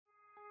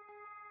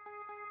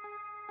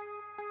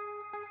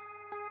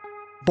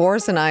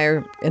Boris and I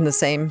are in the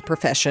same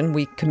profession.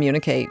 We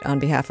communicate on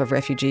behalf of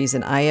refugees,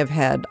 and I have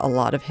had a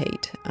lot of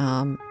hate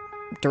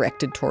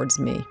directed towards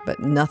me, but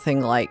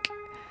nothing like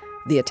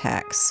the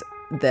attacks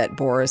that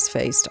Boris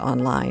faced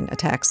online,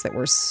 attacks that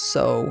were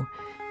so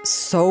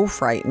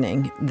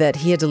frightening that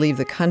he had to leave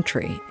the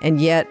country, and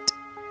yet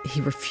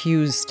he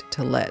refused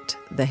to let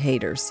the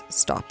haters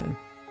stop him.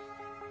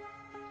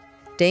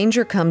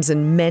 Danger comes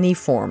in many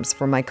forms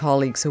for my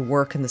colleagues who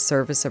work in the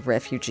service of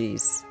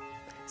refugees.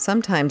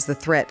 Sometimes the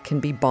threat can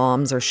be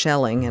bombs or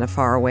shelling in a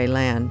faraway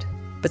land,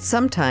 but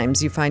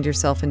sometimes you find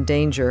yourself in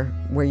danger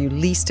where you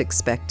least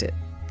expect it,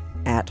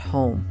 at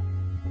home.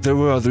 There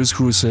were others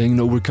who were saying,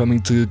 no, we're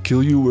coming to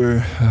kill you,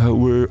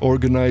 we're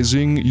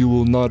organizing, you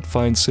will not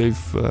find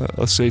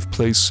a safe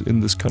place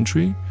in this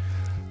country.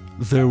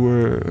 There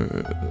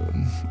were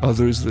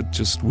others that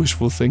just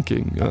wishful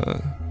thinking,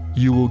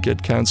 you will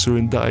get cancer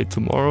and die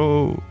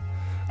tomorrow,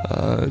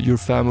 your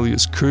family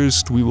is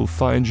cursed, we will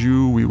find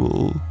you, we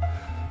will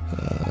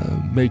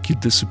make you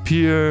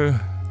disappear,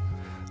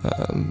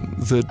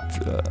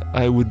 that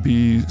I would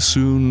be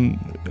soon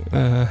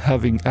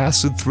having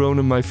acid thrown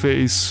in my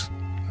face.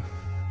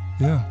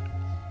 Yeah.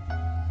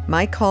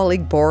 My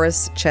colleague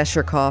Boris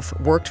Cheshirkov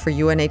worked for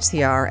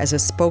UNHCR as a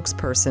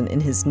spokesperson in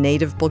his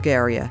native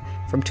Bulgaria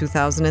from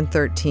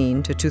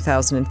 2013 to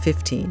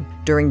 2015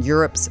 during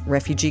Europe's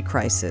refugee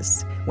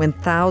crisis, when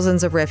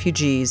thousands of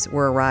refugees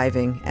were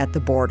arriving at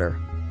the border.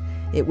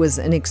 It was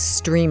an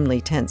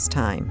extremely tense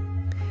time.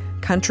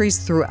 Countries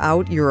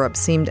throughout Europe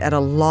seemed at a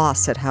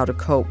loss at how to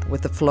cope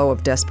with the flow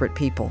of desperate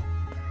people.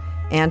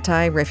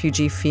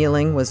 Anti-refugee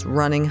feeling was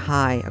running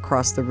high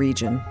across the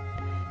region.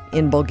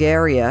 In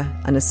Bulgaria,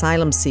 an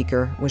asylum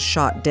seeker was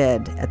shot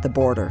dead at the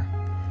border.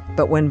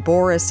 But when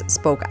Boris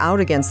spoke out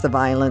against the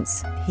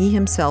violence, he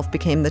himself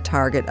became the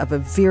target of a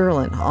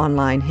virulent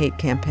online hate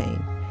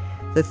campaign.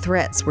 The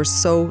threats were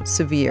so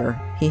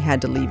severe, he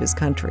had to leave his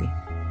country.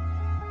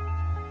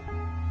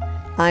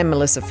 I'm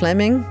Melissa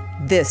Fleming.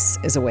 This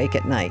is Awake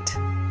at Night.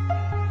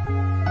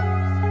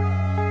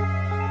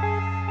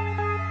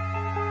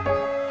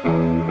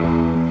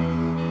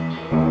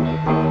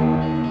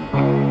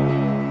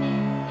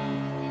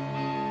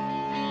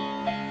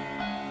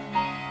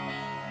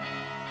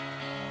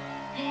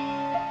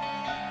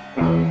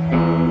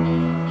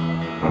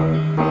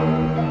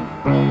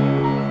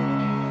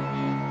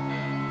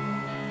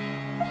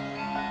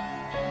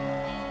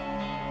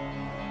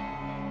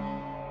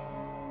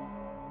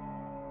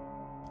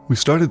 We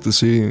started to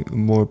see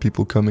more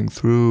people coming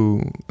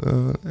through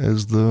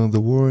as the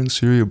war in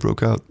Syria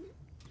broke out.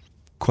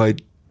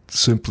 Quite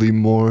simply,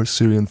 more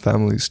Syrian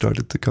families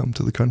started to come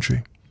to the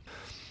country.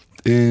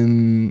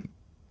 In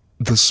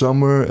the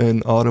summer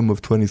and autumn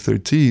of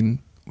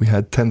 2013, we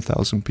had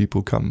 10,000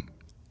 people come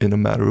in a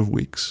matter of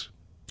weeks.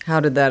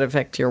 How did that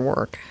affect your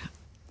work?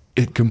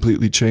 It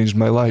completely changed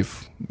my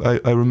life.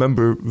 I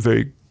remember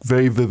very,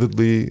 very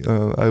vividly,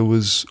 I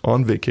was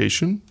on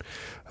vacation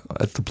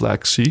at the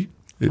Black Sea.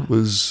 It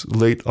was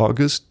late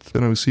August,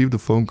 and I received a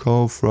phone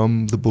call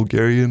from the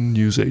Bulgarian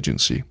news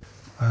agency.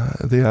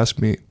 They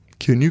asked me,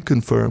 can you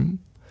confirm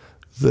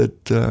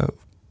that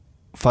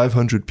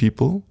 500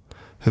 people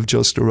have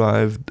just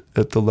arrived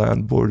at the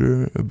land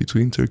border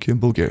between Turkey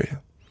and Bulgaria?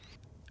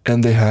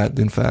 And they had,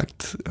 in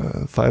fact,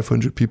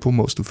 500 people,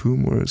 most of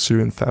whom were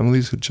Syrian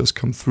families, had just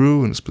come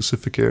through in a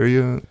specific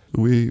area.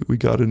 We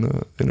got in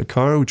a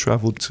car, we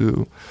traveled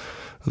to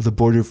the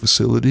border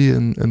facility,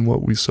 and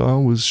what we saw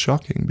was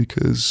shocking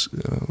because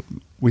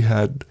we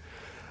had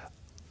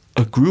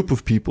a group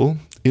of people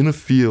in a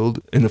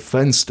field, in a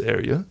fenced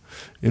area,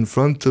 in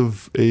front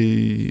of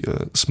a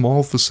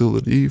small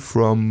facility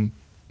from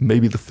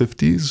maybe the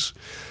 50s,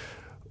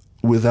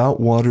 without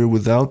water,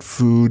 without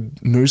food,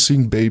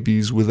 nursing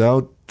babies,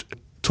 without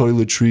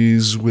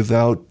toiletries,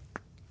 without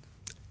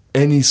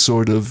any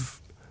sort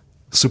of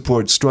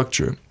support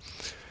structure.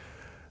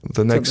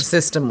 So the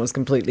system was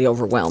completely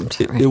overwhelmed.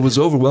 It was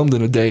overwhelmed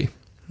in a day.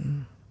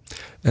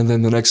 And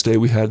then the next day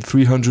we had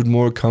 300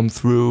 more come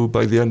through.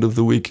 By the end of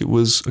the week, it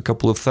was a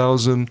couple of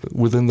thousand.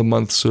 Within the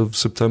months of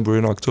September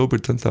and October,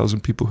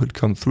 10,000 people had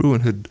come through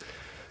and had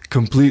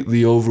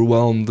completely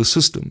overwhelmed the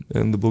system.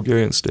 And the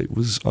Bulgarian state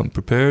was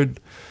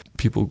unprepared.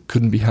 People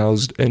couldn't be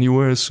housed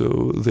anywhere,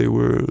 so they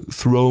were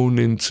thrown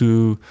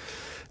into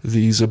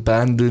these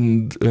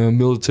abandoned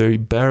military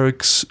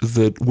barracks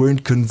that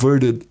weren't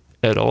converted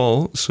at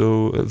all,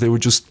 so they were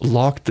just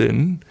locked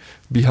in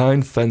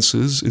behind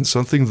fences in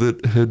something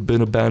that had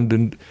been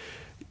abandoned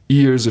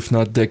years, if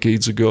not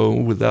decades ago,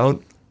 without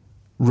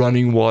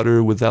running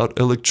water, without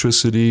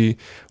electricity,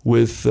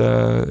 with,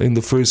 in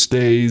the first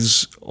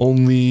days,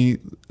 only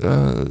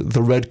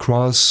the Red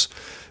Cross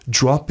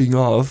dropping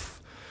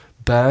off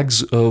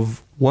bags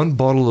of 1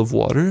 bottle of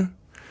water,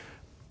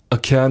 a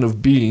can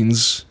of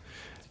beans,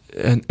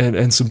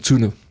 and some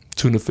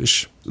tuna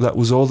fish. That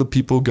was all the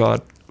people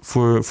got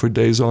for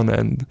days on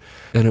end,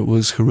 and it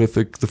was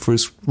horrific. The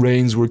first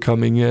rains were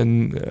coming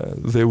in.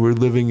 They were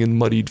living in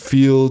muddied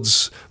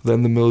fields.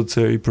 Then the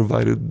military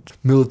provided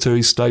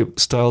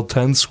military-style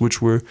tents,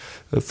 which were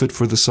fit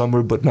for the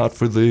summer, but not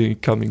for the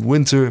coming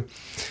winter.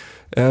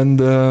 And,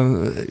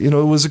 it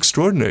was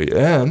extraordinary.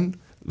 And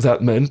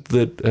that meant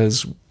that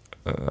as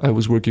I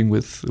was working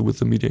with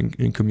the media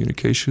in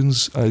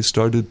communications, I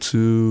started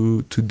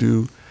to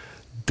do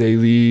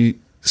daily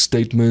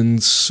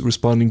statements,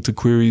 responding to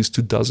queries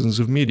to dozens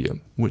of media,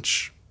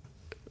 which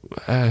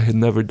I had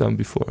never done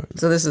before.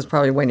 So this is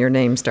probably when your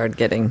name started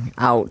getting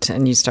out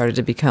and you started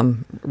to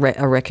become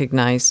a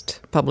recognized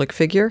public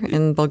figure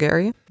in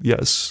Bulgaria?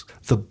 Yes.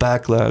 The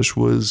backlash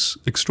was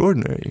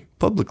extraordinary,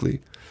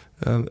 publicly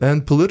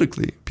and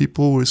politically.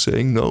 People were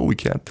saying, no, we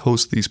can't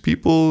host these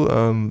people.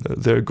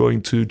 They're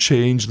going to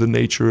change the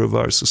nature of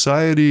our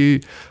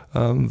society.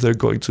 They're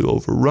going to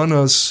overrun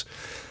us.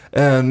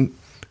 And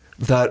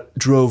that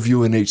drove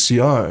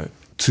UNHCR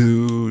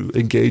to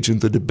engage in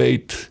the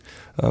debate,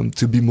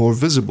 to be more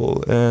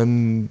visible.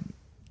 And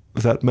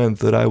that meant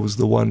that I was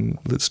the one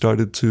that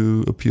started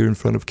to appear in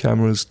front of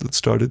cameras, that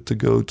started to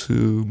go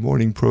to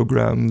morning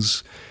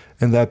programs,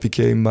 and that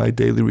became my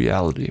daily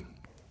reality.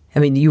 I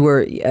mean, you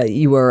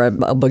were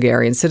a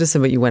Bulgarian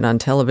citizen, but you went on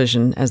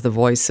television as the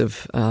voice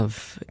of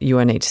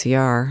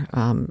UNHCR,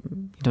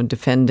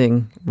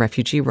 defending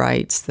refugee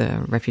rights,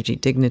 the refugee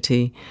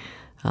dignity.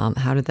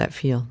 How did that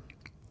feel?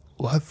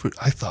 Well,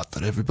 I thought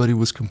that everybody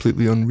was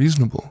completely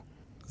unreasonable,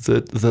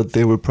 that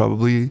they were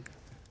probably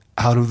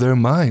out of their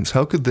minds.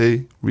 How could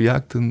they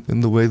react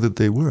in the way that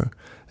they were?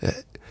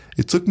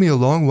 It took me a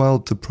long while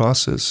to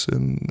process,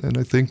 and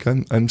I think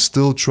I'm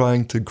still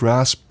trying to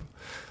grasp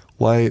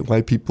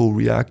why people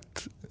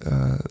react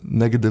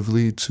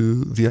negatively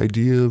to the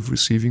idea of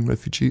receiving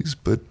refugees.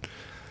 But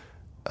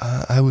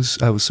I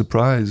was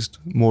surprised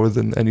more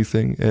than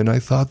anything, and I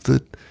thought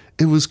that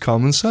it was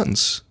common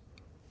sense.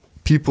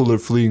 People are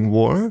fleeing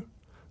war.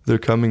 They're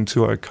coming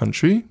to our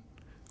country.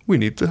 We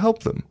need to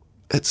help them.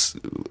 It's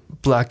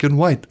black and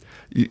white.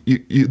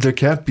 There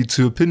can't be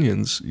two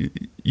opinions.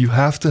 You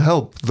have to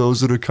help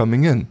those that are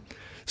coming in.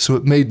 So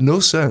it made no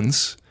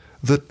sense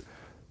that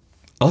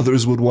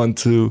others would want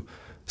to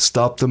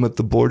stop them at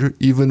the border,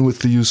 even with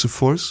the use of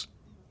force,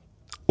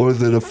 or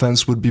that a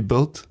fence would be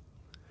built.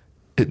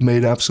 It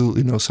made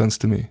absolutely no sense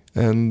to me.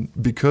 And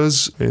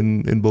because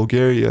in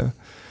Bulgaria,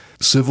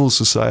 civil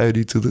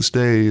society to this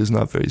day is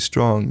not very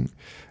strong,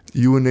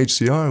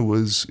 UNHCR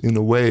was, in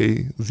a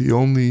way, the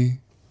only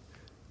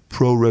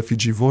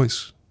pro-refugee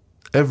voice.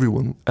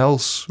 Everyone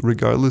else,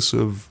 regardless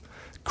of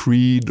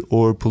creed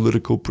or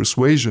political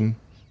persuasion,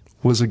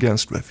 was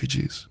against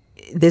refugees.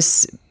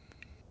 This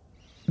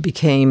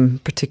became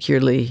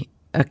particularly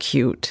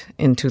acute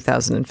in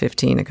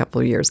 2015, a couple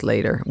of years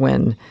later,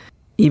 when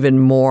even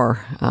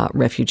more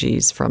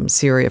refugees from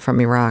Syria,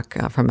 from Iraq,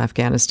 from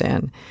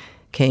Afghanistan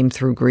came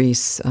through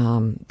Greece,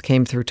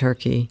 came through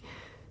Turkey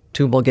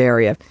to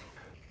Bulgaria.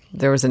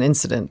 There was an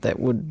incident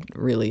that would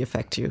really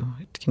affect you.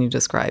 Can you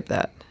describe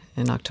that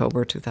in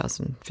October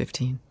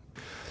 2015?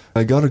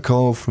 I got a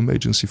call from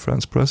Agency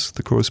France Presse,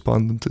 the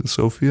correspondent in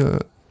Sofia,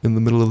 in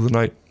the middle of the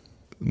night.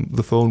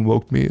 The phone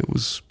woke me. It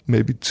was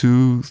maybe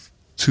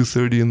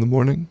 2:30 in the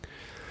morning.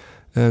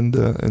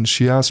 And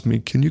she asked me,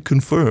 can you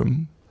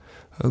confirm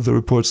the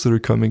reports that are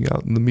coming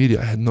out in the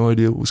media? I had no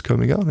idea what was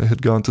coming out. I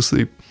had gone to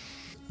sleep.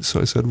 So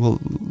I said, well,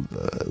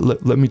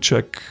 let me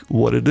check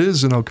what it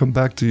is and I'll come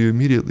back to you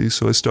immediately.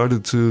 So I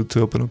started to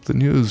open up the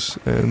news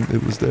and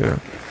it was there.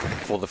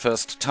 For the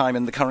first time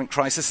in the current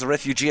crisis, a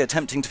refugee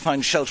attempting to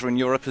find shelter in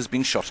Europe has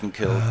been shot and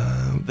killed.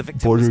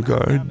 Border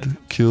guard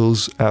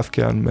kills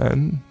Afghan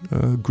men.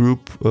 A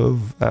group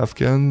of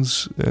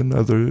Afghans and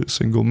other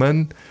single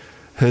men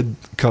had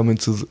come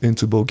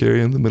into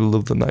Bulgaria in the middle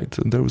of the night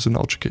and there was an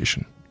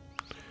altercation.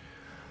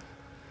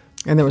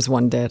 And there was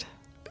one dead.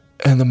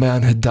 And the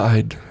man had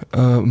died.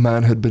 A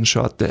man had been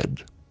shot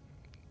dead.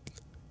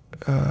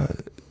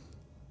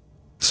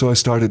 So I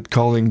started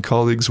calling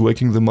colleagues,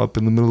 waking them up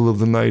in the middle of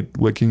the night,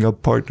 waking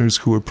up partners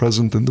who were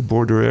present in the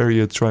border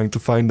area, trying to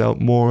find out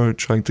more,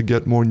 trying to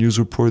get more news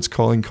reports,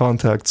 calling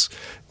contacts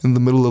in the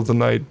middle of the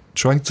night,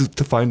 trying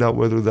to find out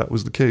whether that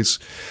was the case.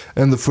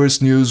 And the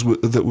first news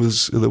that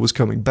was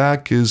coming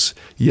back is,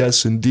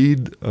 yes,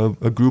 indeed,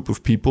 a group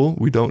of people,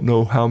 we don't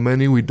know how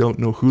many, we don't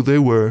know who they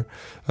were,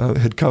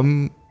 had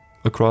come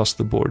across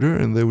the border,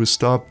 and they were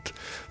stopped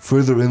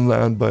further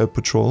inland by a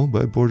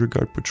border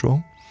guard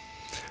patrol.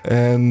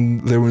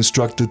 And they were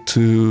instructed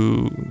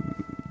to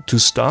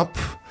stop.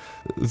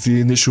 The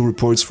initial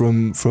reports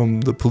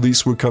from the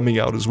police were coming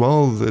out as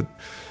well that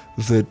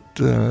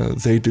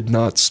they did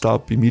not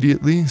stop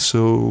immediately.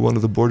 So one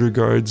of the border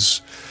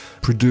guards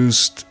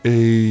produced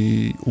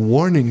a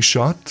warning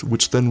shot,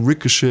 which then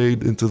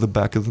ricocheted into the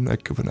back of the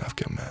neck of an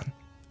Afghan man,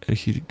 and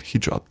he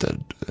dropped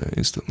dead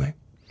instantly.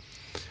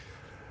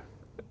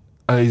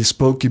 I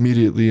spoke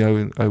immediately.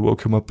 I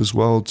woke him up as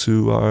well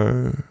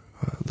to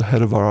the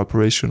head of our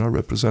operation, our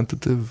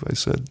representative. I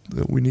said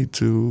that we need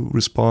to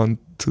respond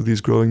to these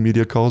growing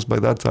media calls. By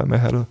that time, I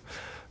had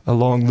a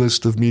long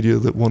list of media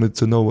that wanted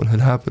to know what had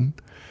happened.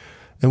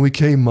 And we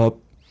came up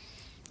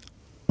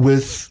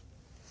with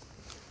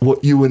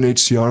what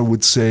UNHCR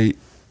would say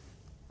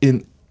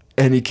in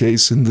any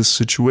case in this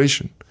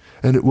situation.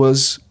 And it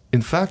was,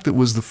 in fact, it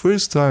was the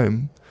first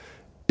time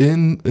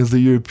in the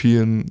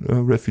European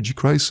refugee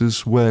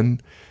crisis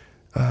when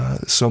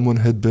someone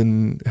had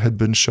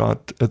been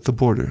shot at the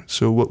border.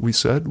 So what we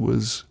said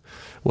was,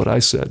 what I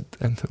said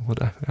and what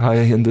I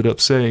ended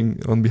up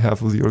saying on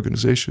behalf of the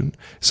organization,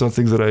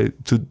 something that I,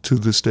 to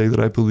this day, that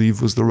I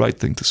believe was the right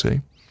thing to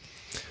say,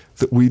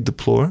 that we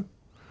deplore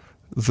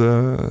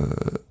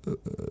the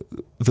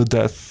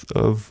death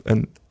of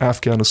an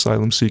Afghan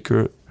asylum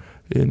seeker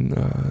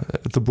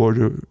at the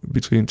border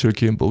between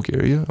Turkey and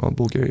Bulgaria, on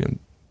Bulgarian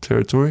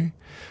territory,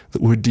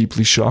 that we're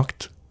deeply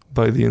shocked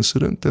by the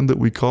incident, and that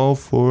we call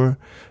for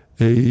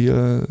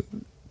a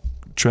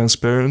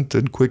transparent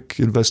and quick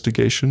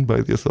investigation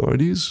by the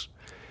authorities,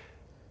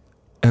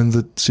 and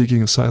that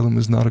seeking asylum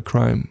is not a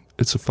crime,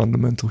 it's a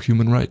fundamental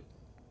human right.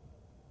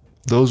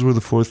 Those were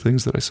the four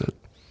things that I said.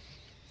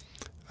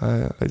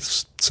 I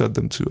said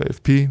them to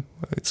AFP,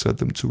 I said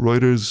them to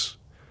Reuters,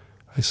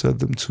 I said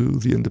them to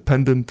The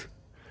Independent.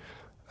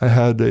 I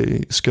had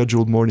a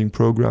scheduled morning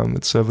program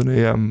at 7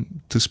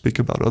 a.m. to speak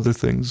about other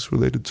things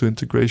related to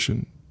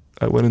integration.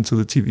 I went into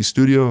the TV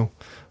studio.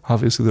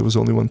 Obviously, there was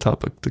only one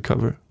topic to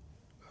cover.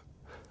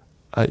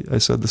 I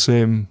said the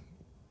same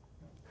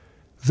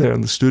there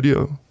in the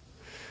studio.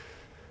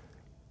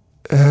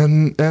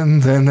 And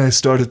then I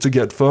started to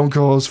get phone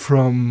calls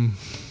from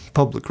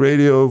public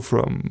radio,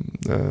 from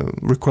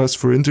requests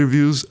for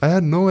interviews. I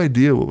had no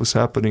idea what was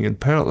happening in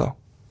parallel.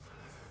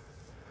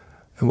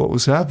 And what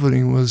was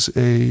happening was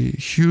a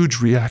huge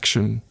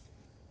reaction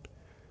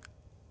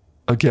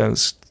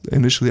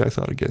initially I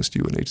thought against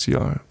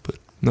UNHCR, but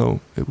no,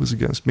 it was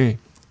against me.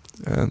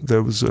 And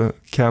there was a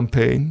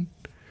campaign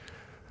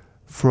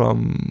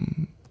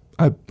from,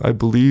 I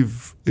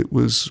believe it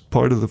was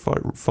part of the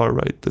far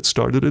right that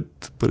started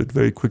it, but it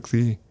very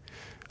quickly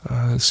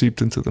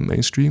seeped into the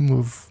mainstream,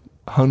 of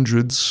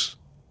hundreds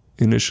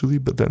initially,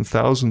 but then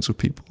thousands of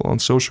people on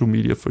social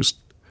media first,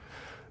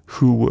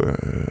 who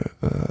were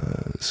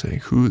saying,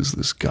 who is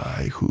this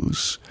guy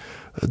who's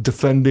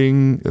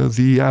defending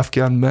the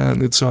Afghan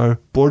man? It's our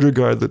border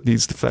guard that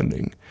needs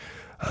defending.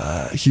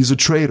 He's a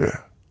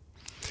traitor.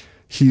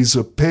 He's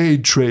a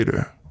paid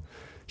traitor.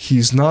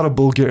 He's not a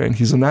Bulgarian.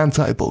 He's an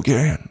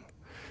anti-Bulgarian.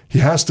 He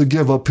has to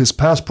give up his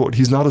passport.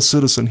 He's not a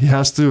citizen. He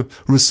has to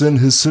rescind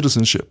his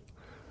citizenship.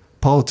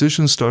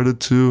 Politicians started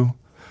to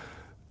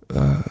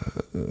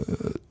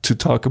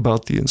talk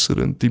about the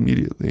incident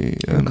immediately.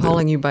 And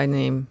calling you by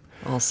name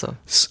also.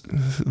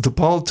 The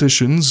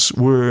politicians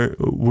were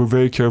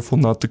very careful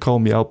not to call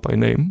me out by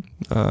name,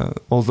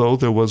 although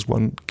there was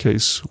one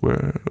case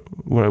where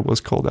I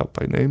was called out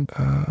by name.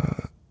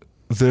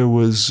 There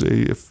was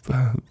a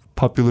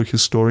popular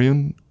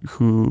historian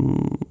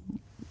who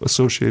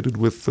associated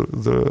with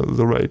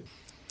the right,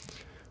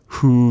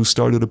 who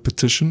started a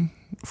petition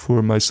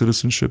for my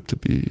citizenship to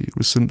be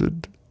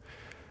rescinded.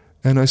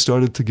 And I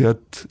started to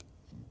get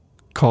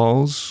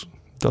calls,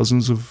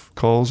 dozens of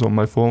calls on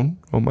my phone,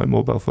 on my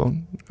mobile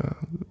phone.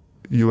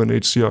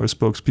 UNHCR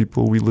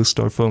spokespeople, we list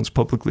our phones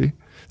publicly.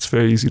 It's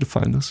very easy to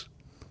find us.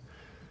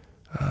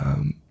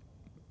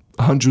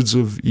 Hundreds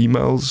of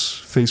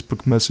emails,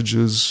 Facebook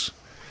messages.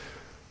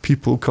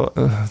 People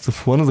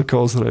one of the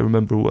calls that I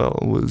remember well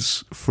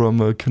was from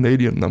a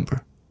Canadian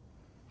number.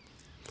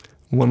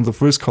 One of the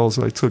first calls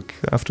I took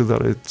after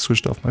that, I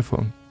switched off my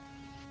phone.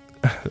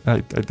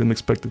 I didn't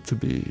expect it to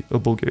be a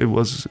Bulgarian. It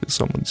was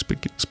someone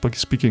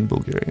speaking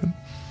Bulgarian.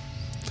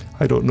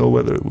 I don't know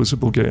whether it was a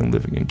Bulgarian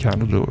living in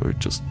Canada or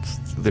just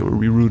they were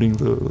rerouting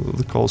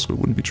the call so it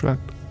wouldn't be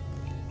tracked.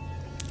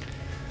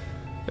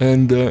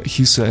 And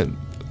he said,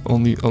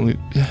 only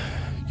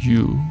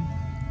you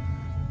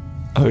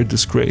are a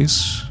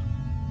disgrace,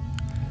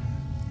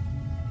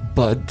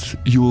 but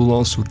you will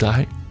also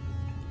die.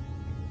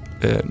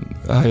 And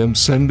I am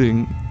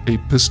sending a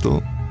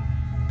pistol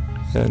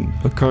and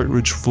a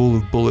cartridge full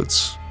of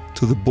bullets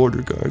to the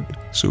border guard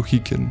so he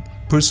can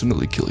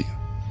personally kill you.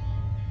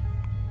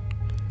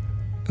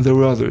 There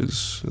were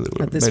others.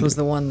 But this was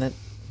the one that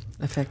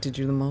affected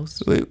you the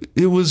most?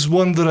 It was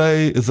one that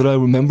I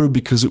remember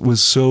because it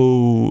was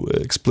so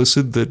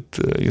explicit that,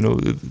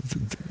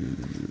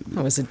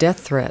 It was a death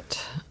threat.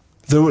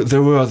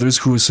 There were others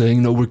who were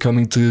saying, no, we're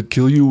coming to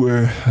kill you,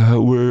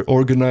 we're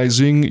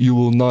organizing, you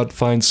will not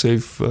find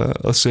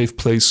a safe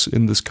place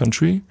in this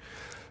country.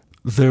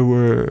 There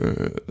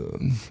were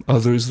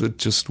others that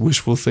just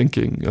wishful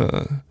thinking,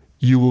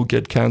 you will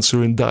get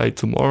cancer and die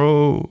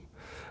tomorrow,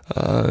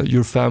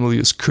 your family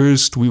is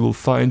cursed, we will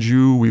find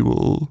you, we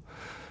will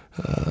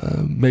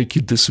make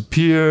you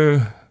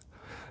disappear,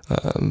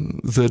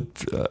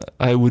 that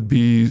I would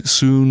be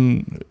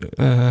soon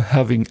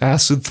having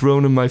acid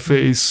thrown in my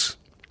face.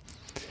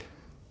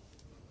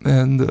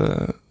 And,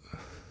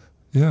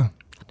 yeah.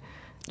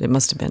 It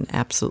must have been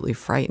absolutely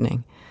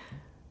frightening.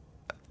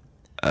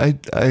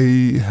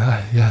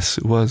 Yes,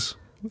 it was.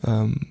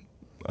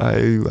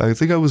 I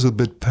think I was a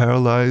bit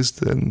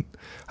paralyzed, and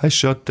I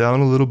shut down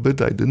a little bit.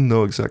 I didn't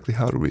know exactly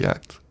how to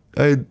react.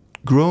 I had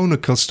grown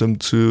accustomed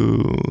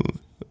to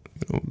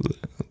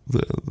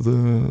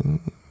the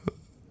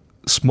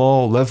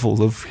small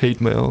level of hate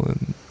mail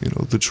and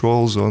the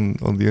trolls on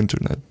the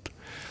internet.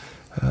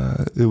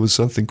 It was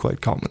something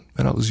quite common,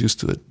 and I was used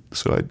to it.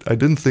 So I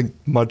didn't think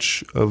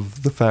much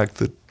of the fact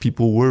that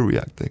people were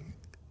reacting.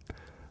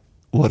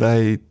 What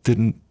I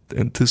didn't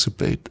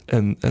anticipate,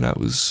 and I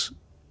was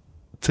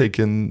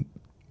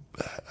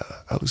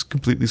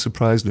completely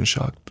surprised and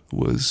shocked,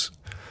 was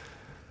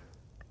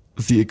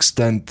the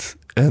extent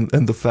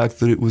and the fact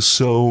that it was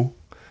so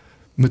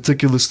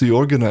meticulously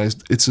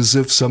organized. It's as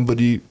if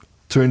somebody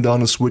turned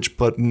on a switch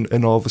button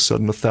and all of a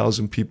sudden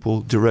 1,000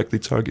 people directly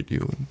target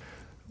you. And,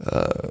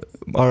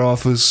 our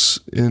office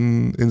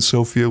in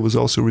Sofia was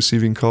also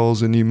receiving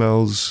calls and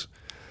emails,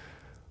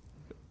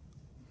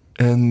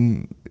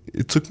 and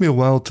it took me a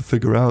while to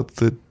figure out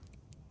that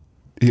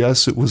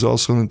yes, it was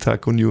also an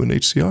attack on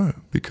UNHCR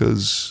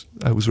because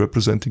I was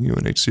representing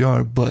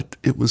UNHCR, but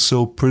it was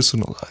so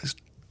personalized.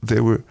 They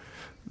were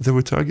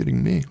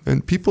targeting me,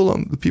 and people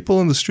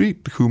on the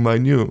street whom I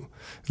knew.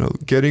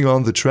 Getting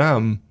on the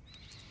tram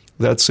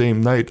that same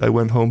night, I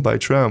went home by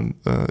tram.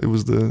 It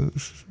was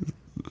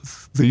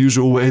the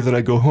usual way that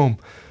I go home,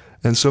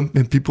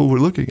 and people were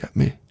looking at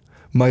me.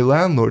 My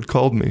landlord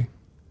called me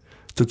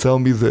to tell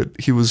me that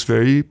he was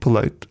very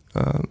polite.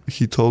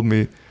 He told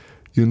me,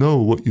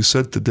 what you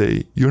said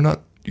today, you're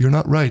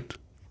not right.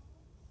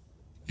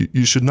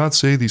 You should not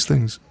say these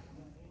things.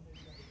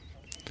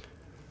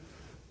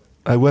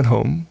 I went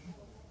home.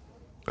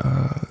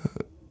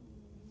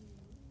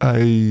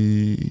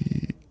 I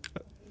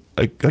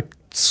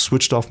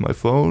switched off my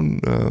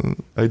phone.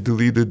 I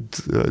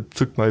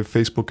took my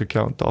Facebook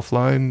account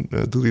offline,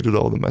 deleted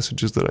all the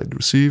messages that I'd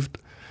received.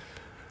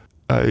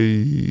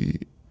 I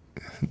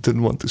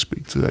didn't want to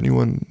speak to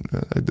anyone.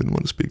 I didn't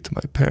want to speak to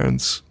my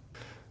parents.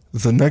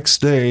 The next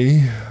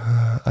day,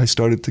 I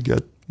started to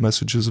get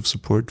messages of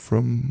support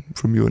from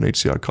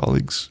UNHCR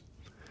colleagues.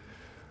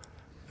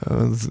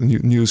 The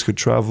news had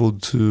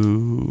traveled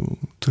to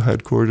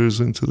headquarters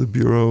and to the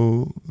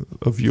Bureau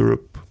of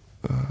Europe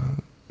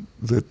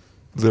that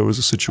there was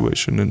a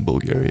situation in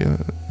Bulgaria,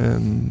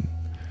 and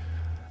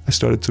I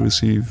started to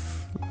receive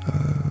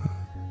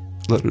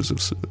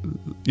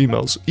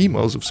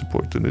emails of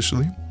support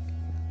initially.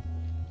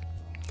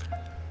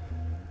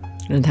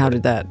 And how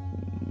did that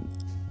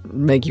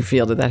make you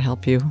feel? Did that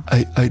help you?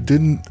 I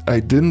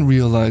didn't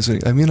realize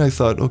it. I mean, I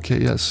thought, okay,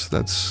 yes,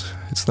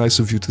 it's nice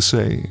of you to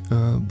say,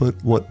 but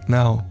what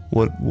now?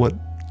 What?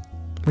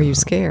 Were you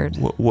scared?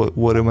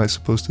 What am I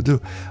supposed to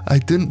do? I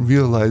didn't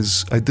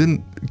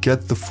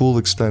get the full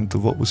extent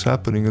of what was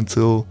happening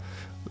until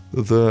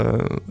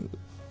the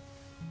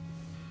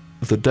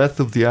death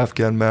of the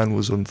Afghan man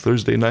was on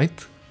Thursday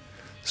night,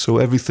 so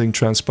everything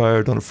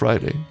transpired on a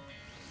Friday.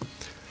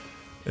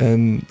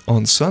 And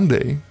on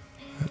Sunday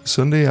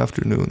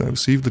afternoon, I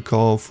received a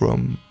call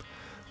from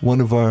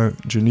one of our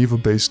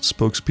Geneva-based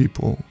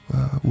spokespeople,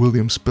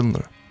 William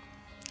Spindler.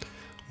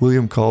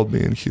 William called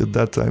me, and at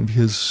that time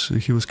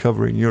he was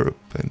covering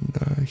Europe,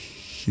 and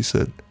he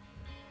said,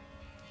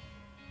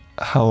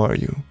 "How are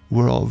you?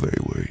 We're all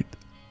very worried."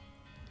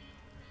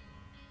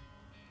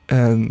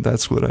 And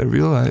that's when I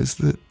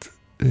realized that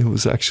it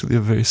was actually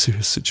a very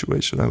serious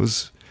situation. I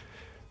was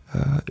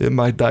in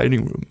my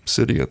dining room,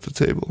 sitting at the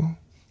table,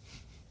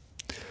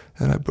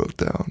 and I broke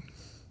down.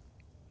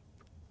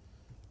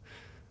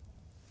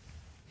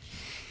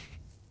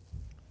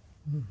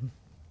 Mm-hmm.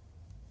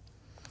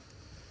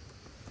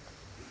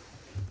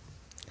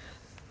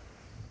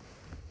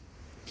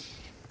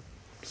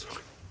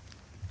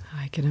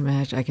 I can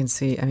imagine. I can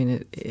see. I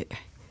mean,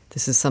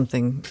 this is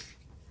something.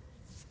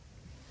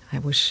 I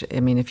wish. I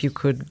mean, if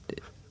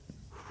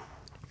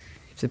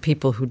the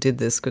people who did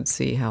this could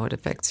see how it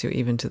affects you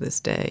even to this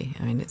day.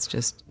 I mean, it's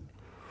just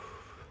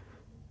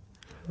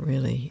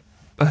really.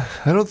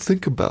 I don't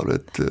think about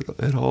it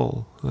at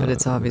all. But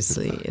it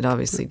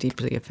obviously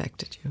deeply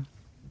affected you.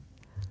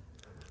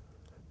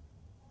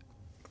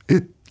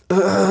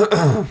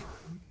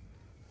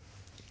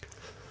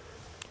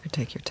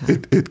 Take your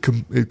time.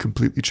 It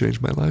completely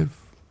changed my life.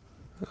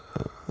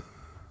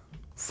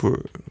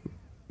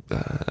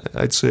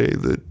 I'd say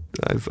that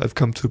I've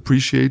come to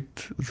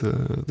appreciate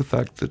the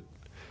fact that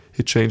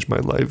it changed my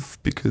life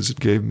because it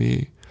gave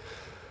me.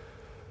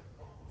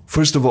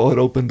 First of all, it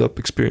opened up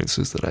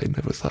experiences that I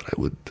never thought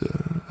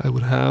I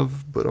would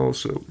have, but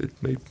also it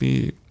made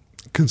me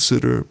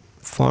consider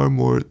far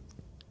more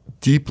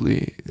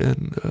deeply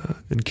and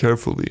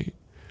carefully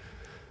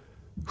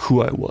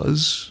who I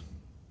was,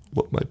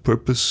 what my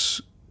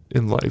purpose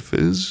in life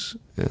is,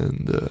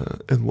 and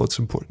what's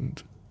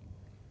important.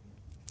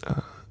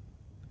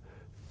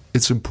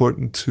 It's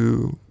important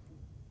to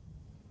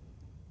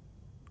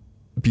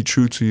be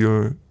true to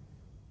your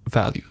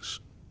values.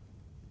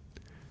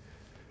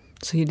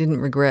 So you didn't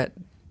regret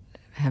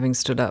having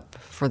stood up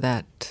for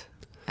that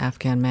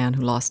Afghan man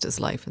who lost his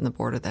life in the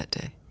border that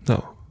day?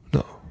 No.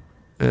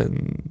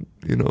 And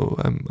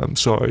I'm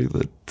sorry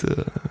that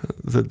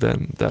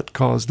that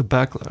caused a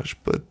backlash.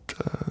 But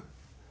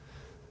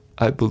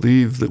I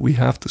believe that we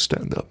have to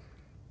stand up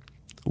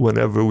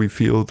whenever we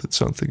feel that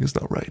something is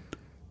not right.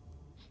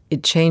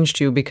 It changed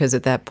you because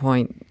at that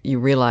point you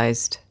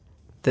realized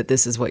that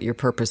this is what your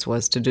purpose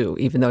was to do,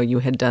 even though you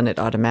had done it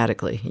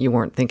automatically. You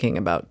weren't thinking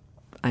about,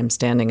 I'm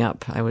standing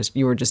up.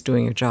 You were just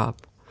doing your job.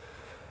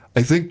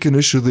 I think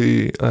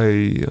initially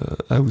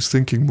I was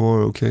thinking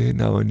more, okay,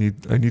 now I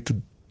need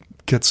to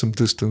get some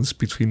distance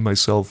between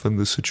myself and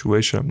the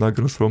situation. I'm not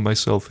going to throw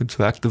myself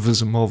into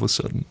activism all of a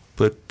sudden.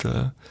 But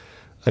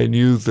I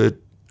knew that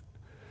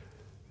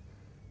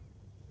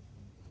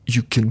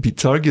you can be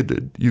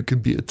targeted, you can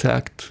be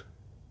attacked.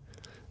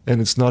 And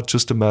it's not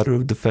just a matter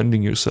of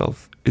defending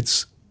yourself.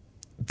 It's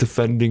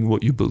defending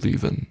what you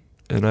believe in.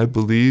 And I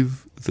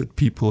believe that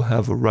people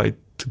have a right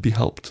to be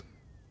helped.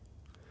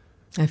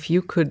 If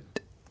you could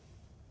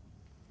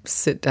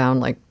sit down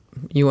like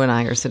you and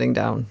I are sitting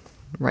down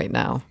right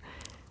now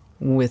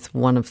with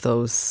one of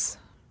those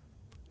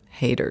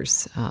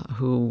haters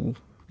who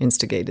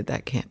instigated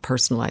that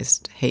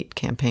personalized hate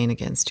campaign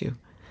against you,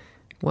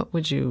 what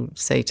would you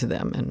say to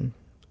them and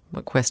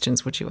what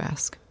questions would you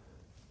ask?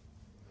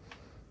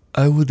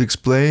 I would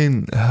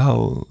explain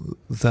how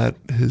that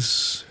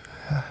is.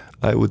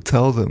 I would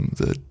tell them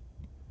that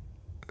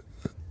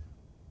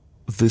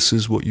this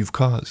is what you've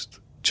caused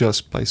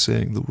just by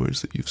saying the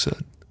words that you've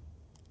said.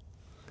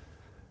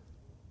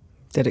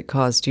 That it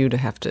caused you to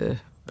have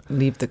to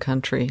leave the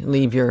country,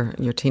 leave your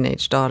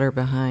teenage daughter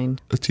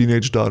behind? A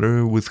teenage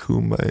daughter with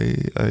whom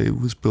I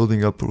was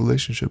building up a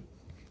relationship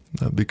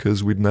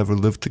because we'd never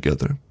lived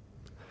together.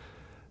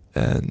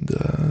 And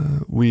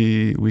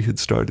we had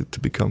started to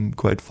become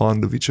quite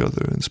fond of each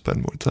other and spend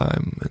more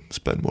time and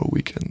spend more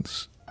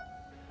weekends.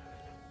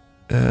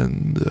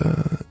 And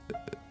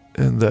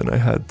then I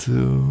had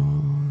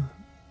to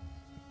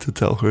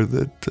tell her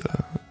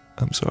that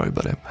I'm sorry,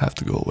 but I have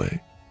to go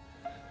away.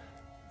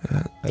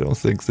 I don't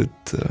think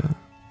that.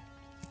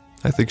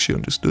 I think she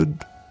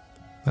understood.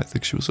 I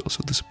think she was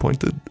also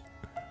disappointed.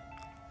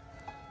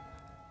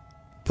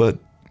 But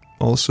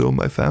also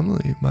my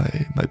family,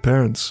 my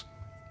parents.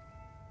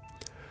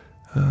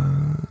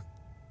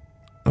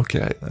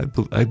 Okay,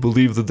 I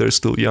believe that they're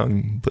still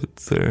young, but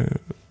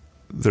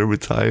they're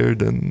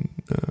retired, and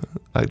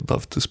I'd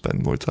love to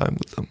spend more time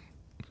with them.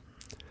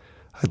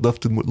 I'd love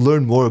to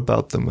learn more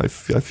about them. I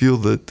feel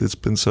that it's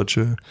been such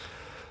a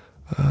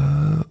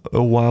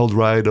wild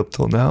ride up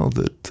till now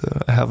that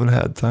I haven't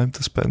had time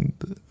to spend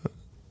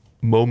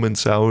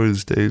moments,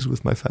 hours, days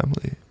with my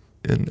family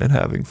and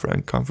having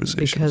frank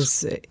conversations.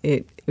 Because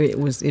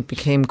it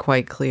became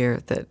quite clear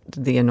that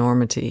the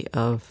enormity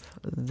of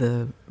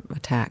the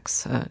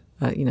attacks,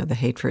 the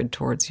hatred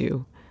towards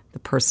you, the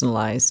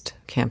personalized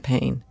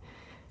campaign,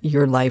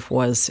 your life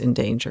was in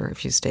danger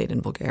if you stayed in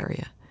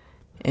Bulgaria,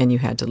 and you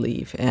had to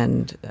leave.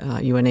 And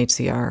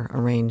UNHCR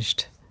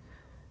arranged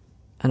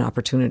an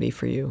opportunity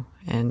for you,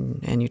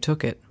 and you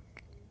took it.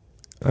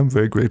 I'm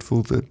very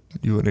grateful that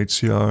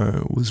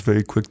UNHCR was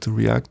very quick to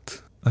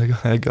react.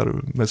 I got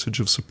a message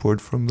of support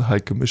from the High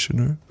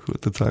Commissioner, who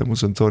at the time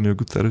was Antonio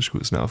Guterres, who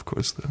is now, of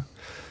course, the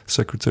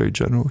Secretary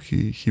General.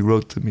 He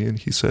wrote to me and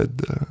he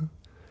said,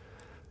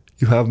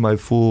 you have my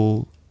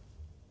full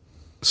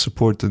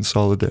support and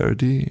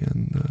solidarity,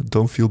 and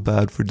don't feel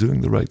bad for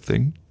doing the right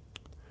thing.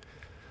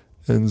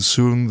 And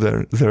soon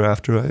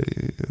thereafter,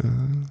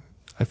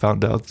 I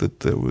found out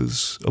that there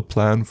was a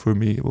plan for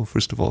me. Well,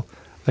 first of all,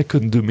 I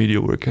couldn't do media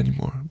work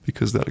anymore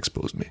because that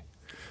exposed me.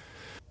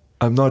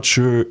 I'm not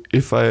sure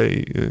if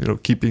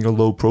keeping a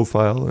low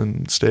profile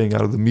and staying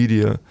out of the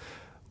media,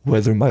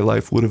 whether my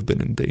life would have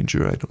been in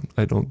danger.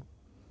 I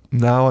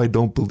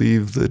don't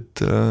believe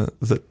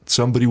that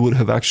somebody would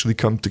have actually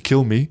come to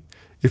kill me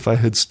if I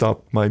had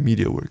stopped my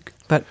media work.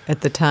 But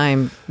at the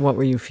time, what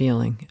were you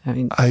feeling? I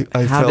mean,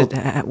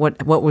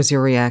 what was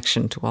your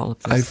reaction to all of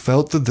this? I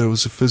felt that there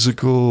was a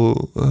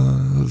physical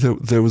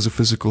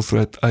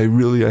threat. I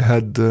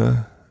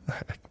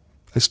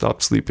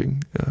stopped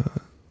sleeping.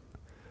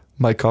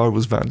 My car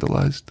was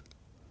vandalized.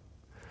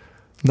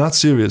 Not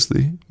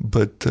seriously,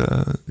 but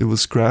it was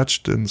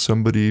scratched and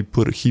somebody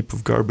put a heap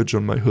of garbage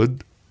on my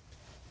hood.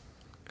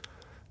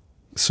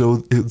 So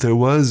there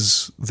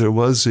was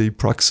a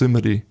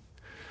proximity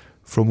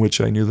from which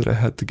I knew that I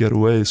had to get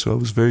away. So I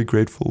was very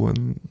grateful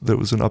when there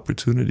was an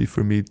opportunity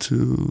for me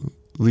to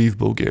leave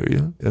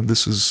Bulgaria. And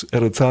this is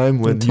at a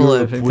time when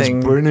Europe was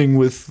burning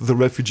with the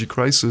refugee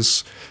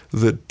crisis,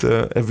 that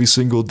every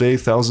single day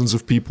thousands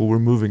of people were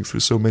moving through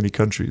so many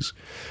countries.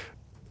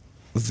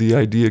 The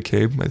idea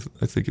came,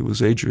 I think it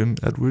was Adrian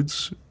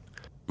Edwards,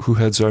 who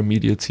heads our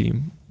media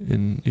team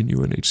in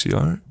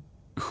UNHCR,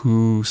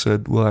 who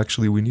said, well,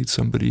 actually, we need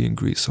somebody in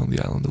Greece on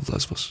the island of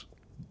Lesbos.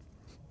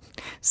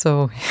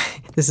 So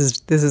this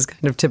is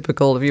kind of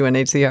typical of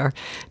UNHCR.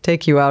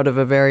 Take you out of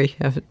a very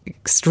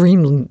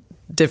extremely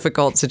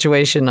difficult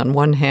situation on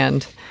one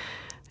hand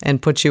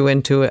and put you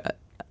into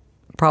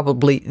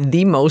probably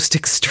the most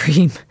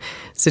extreme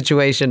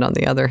situation, on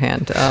the other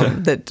hand,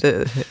 that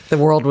the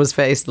world was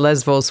faced.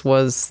 Lesbos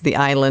was the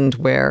island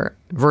where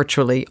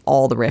virtually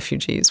all the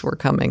refugees were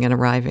coming and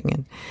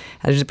arriving.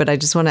 But I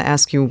just want to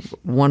ask you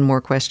one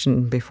more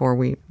question before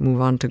we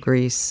move on to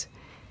Greece.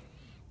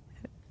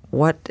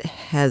 What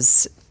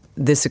has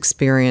this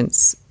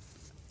experience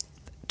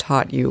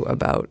taught you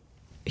about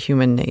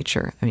human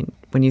nature? I mean,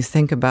 when you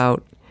think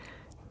about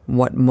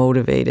what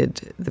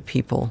motivated the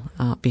people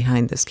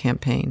behind this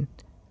campaign?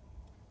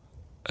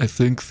 I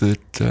think that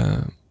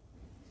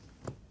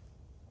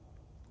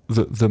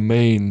the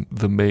main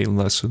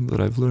lesson that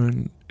I've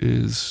learned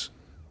is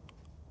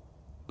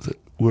that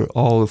we're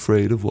all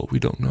afraid of what we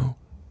don't know.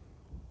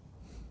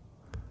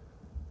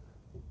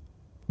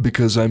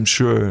 Because I'm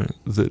sure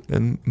that,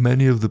 and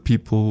many of the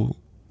people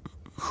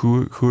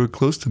who are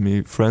close to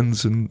me,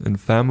 friends and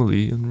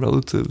family and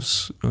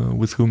relatives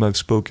with whom I've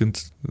spoken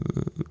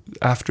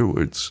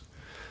afterwards,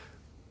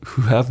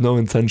 who have no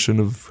intention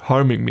of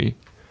harming me,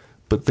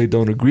 but they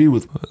don't agree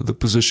with the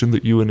position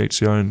that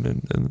UNHCR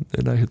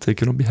and I had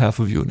taken on behalf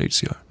of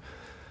UNHCR.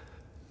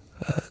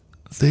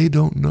 They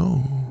don't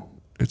know.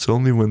 It's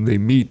only when they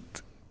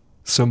meet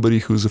somebody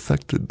who's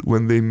affected,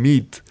 when they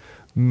meet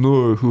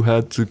Nur, who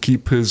had to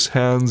keep his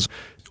hands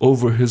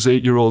over his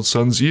 8-year-old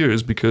son's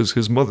ears because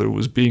his mother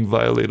was being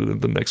violated in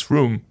the next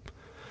room.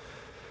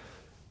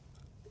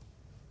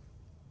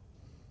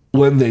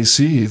 When they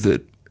see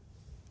that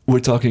we're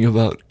talking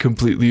about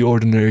completely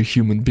ordinary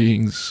human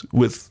beings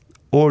with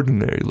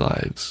ordinary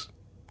lives.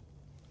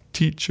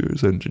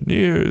 Teachers,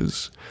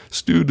 engineers,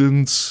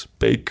 students,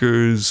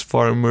 bakers,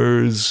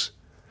 farmers,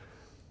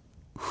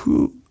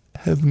 who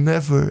have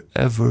never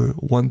ever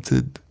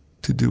wanted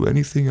to do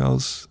anything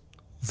else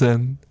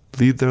than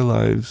lead their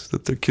lives,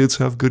 that their kids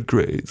have good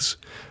grades,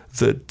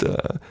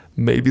 that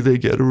maybe they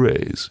get a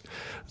raise,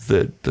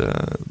 that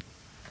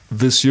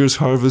this year's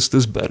harvest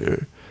is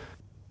better.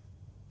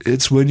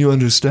 It's when you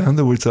understand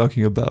that we're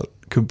talking about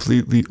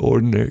completely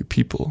ordinary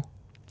people,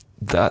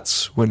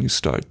 that's when you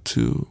start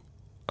to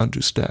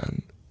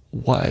understand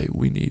why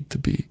we need to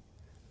be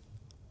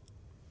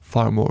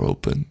far more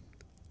open,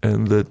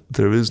 and that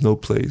there is no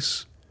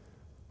place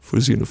for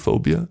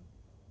xenophobia,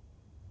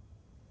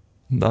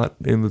 not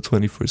in the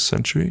 21st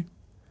century,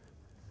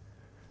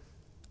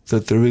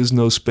 that there is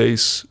no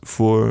space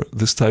for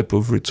this type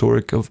of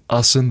rhetoric of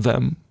us and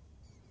them.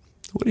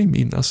 What do you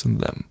mean, us and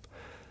them?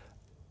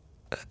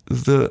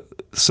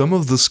 Some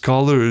of the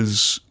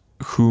scholars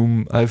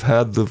whom I've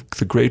had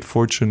the great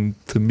fortune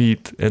to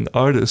meet, and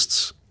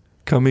artists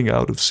coming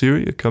out of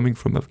Syria, coming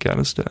from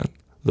Afghanistan,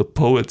 the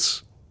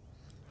poets,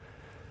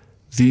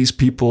 these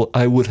people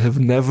I would have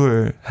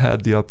never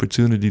had the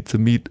opportunity to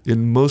meet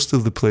in most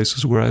of the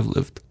places where I've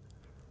lived.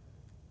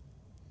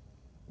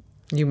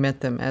 You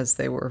met them as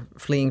they were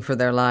fleeing for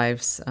their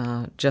lives,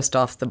 just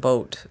off the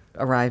boat,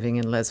 arriving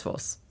in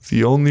Lesbos.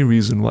 The only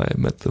reason why I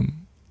met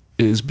them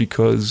is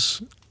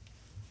because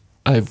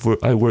I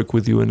work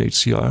with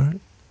UNHCR,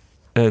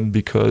 and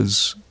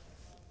because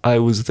I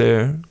was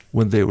there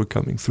when they were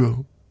coming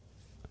through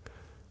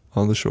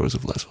on the shores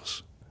of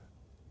Lesbos.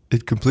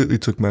 It completely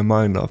took my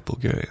mind off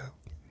Bulgaria.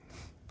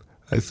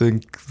 I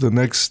think the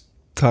next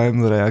time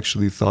that I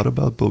actually thought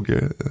about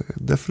Bulgaria,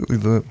 definitely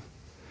the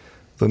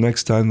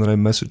next time that I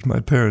messaged my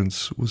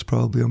parents was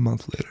probably a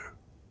month later.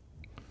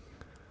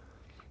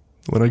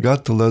 When I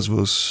got to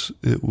Lesbos,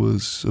 it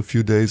was a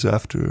few days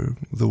after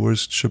the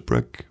worst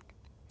shipwreck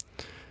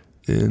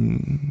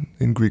in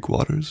Greek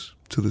waters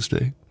to this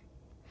day.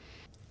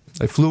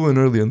 I flew in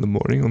early in the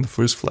morning on the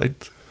first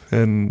flight,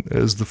 and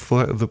as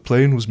the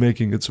plane was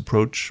making its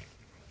approach,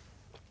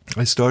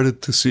 I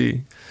started to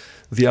see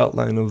the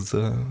outline of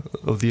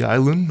the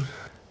island,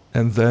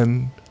 and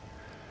then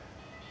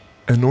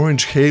an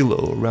orange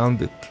halo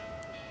around it.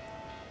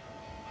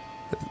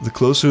 The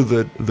closer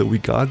that we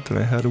got, and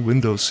I had a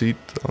window seat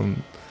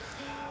on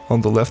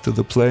the left of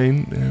the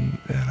plane, and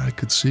I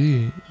could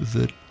see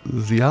that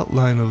the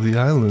outline of the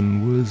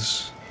island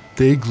was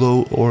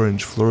day-glow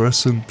orange,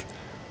 fluorescent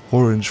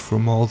orange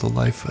from all the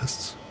life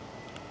vests.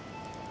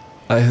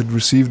 I had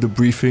received a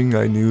briefing.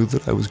 I knew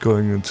that I was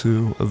going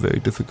into a very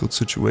difficult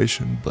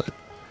situation, but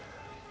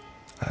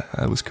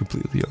I was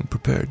completely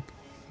unprepared.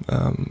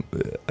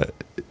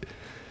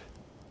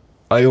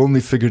 I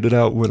only figured it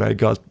out when I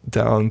got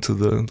down to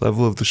the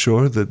level of the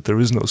shore that there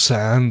is no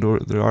sand or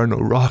there are no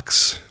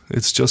rocks.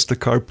 It's just a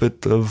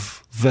carpet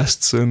of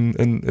vests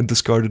and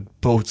discarded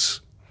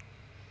boats.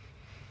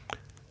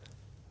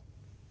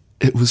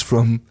 It was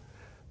from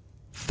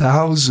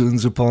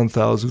thousands upon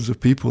thousands of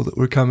people that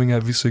were coming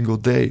every single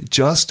day.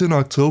 Just in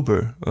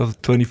October of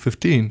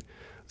 2015,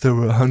 there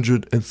were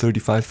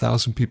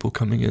 135,000 people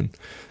coming in.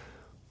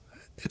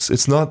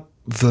 It's not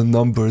the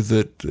number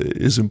that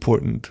is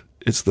important.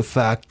 It's the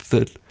fact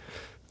that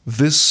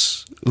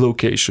this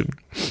location,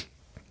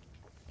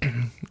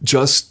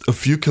 just a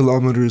few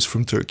kilometers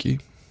from Turkey,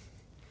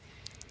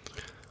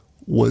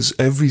 was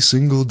every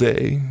single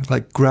day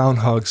like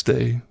Groundhog's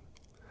Day,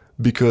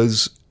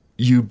 because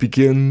you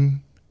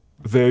begin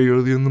very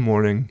early in the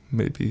morning,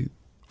 maybe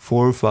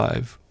 4 or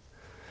 5,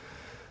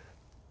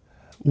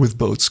 with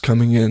boats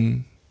coming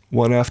in,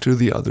 one after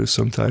the other,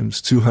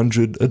 sometimes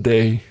 200 a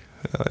day,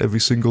 every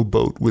single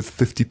boat with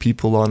 50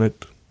 people on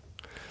it.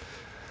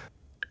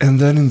 And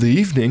then in the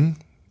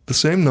evening, the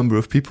same number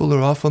of people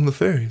are off on the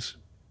ferries.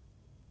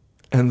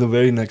 And the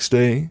very next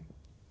day,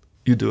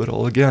 you do it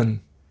all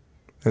again.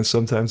 And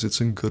sometimes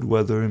it's in good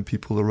weather and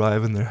people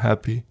arrive and they're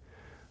happy.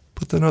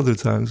 But then other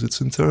times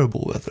it's in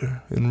terrible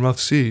weather, in rough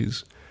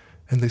seas,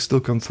 and they still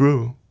come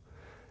through.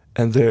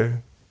 And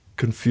they're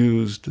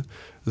confused.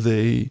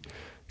 They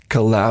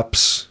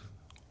collapse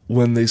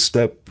when they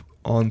step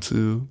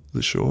onto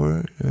the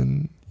shore,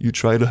 and you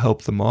try to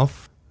help them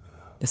off.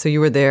 So you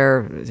were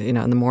there, in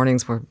the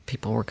mornings where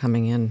people were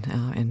coming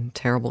in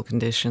terrible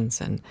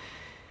conditions. And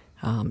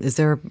is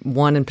there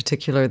one in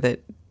particular that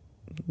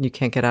you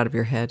can't get out of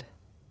your head?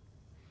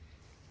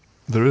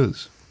 There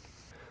is.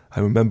 I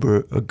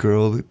remember a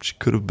girl that she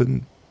could have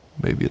been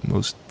maybe at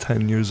most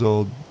 10 years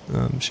old.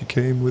 She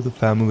came with a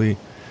family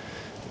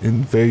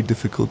in very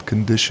difficult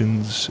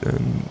conditions,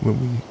 and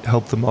when we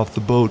helped them off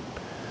the boat,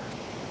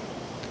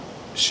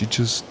 she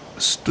just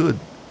stood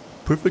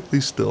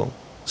perfectly still,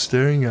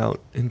 staring out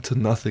into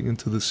nothing,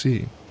 into the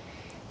sea,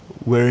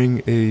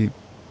 wearing a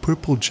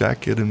purple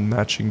jacket and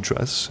matching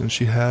dress, and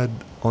she had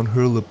on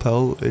her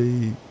lapel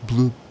a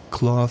blue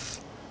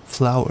cloth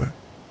flower.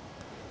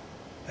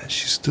 And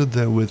she stood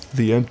there with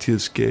the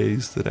emptiest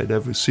gaze that I'd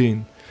ever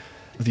seen.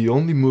 The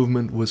only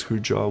movement was her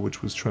jaw,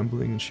 which was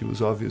trembling, and she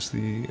was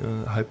obviously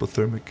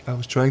hypothermic. I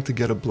was trying to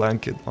get a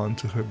blanket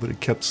onto her, but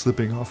it kept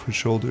slipping off her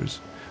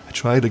shoulders. I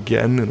tried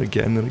again and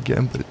again and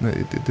again, but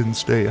it didn't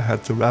stay. I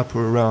had to wrap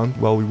her around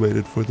while we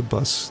waited for the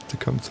bus to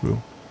come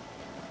through.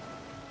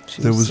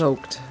 She was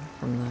soaked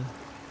from the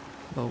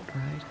boat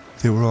ride.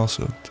 They were all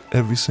soaked.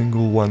 Every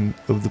single one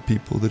of the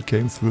people that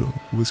came through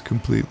was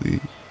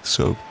completely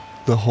soaked.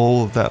 The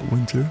whole of that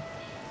winter,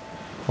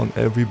 on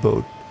every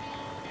boat,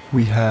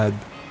 we had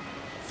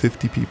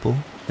 50 people,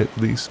 at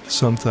least.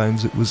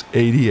 Sometimes it was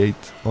 88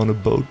 on a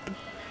boat,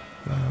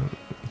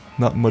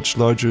 not much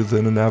larger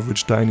than an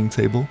average dining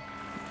table,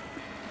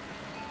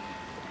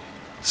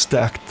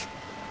 stacked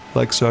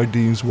like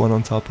sardines, one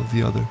on top of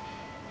the other.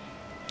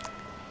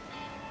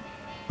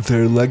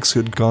 Their legs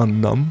had gone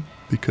numb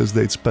because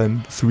they'd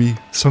spend 3,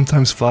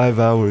 sometimes 5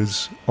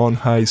 hours on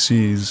high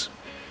seas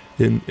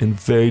in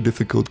very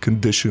difficult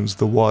conditions,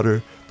 the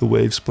water, the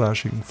waves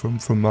splashing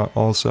from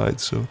all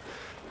sides. So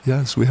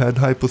yes, we had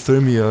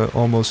hypothermia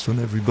almost on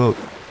every boat.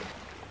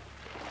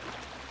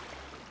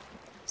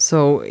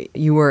 So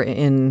you were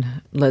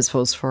in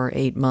Lesbos for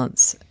 8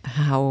 months.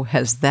 How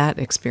has that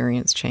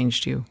experience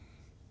changed you?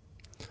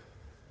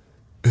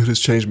 It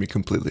has changed me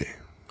completely.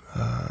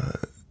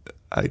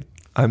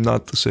 I'm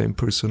not the same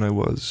person I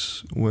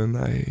was when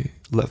I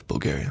left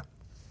Bulgaria.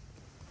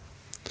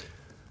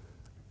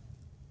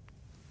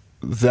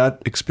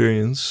 That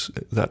experience,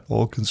 that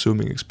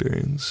all-consuming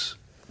experience,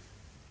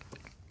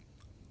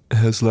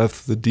 has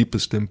left the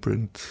deepest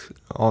imprint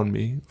on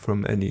me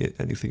from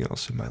anything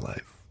else in my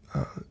life.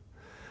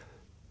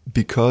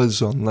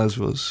 Because on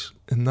Lesbos,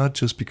 and not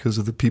just because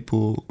of the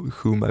people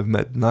whom I've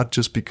met, not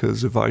just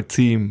because of our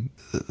team,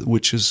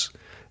 which is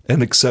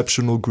an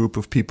exceptional group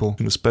of people,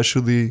 and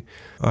especially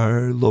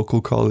our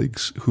local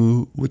colleagues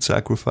who would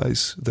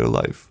sacrifice their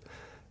life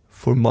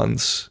for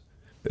months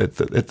at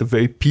the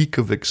very peak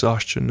of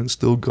exhaustion and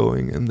still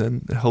going, and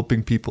then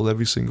helping people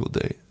every single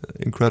day.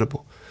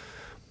 Incredible.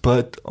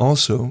 But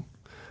also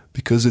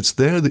because it's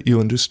there that you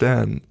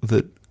understand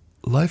that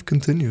life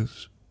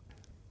continues.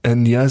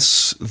 And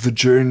yes, the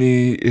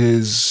journey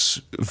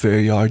is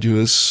very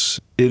arduous.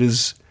 It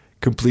is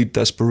complete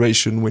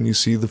desperation when you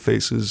see the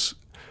faces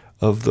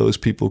of those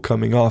people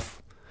coming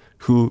off,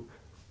 who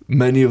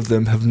many of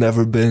them have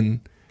never been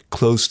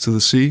close to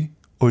the sea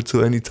or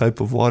to any type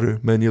of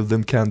water. Many of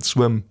them can't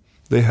swim.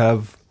 They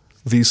have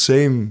these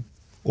same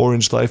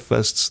orange life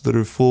vests that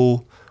are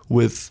full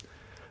with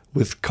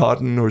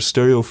cotton or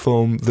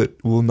styrofoam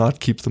that will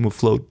not keep them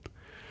afloat.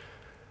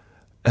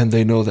 And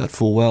they know that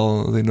full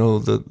well. They know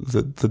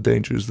the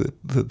dangers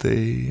that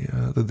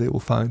they will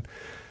find.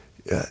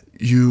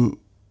 You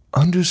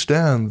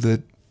understand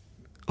that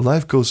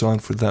life goes on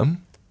for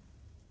them,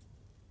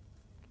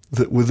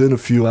 that within a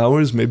few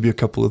hours, maybe a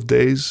couple of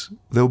days,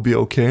 they'll be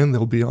okay and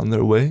they'll be on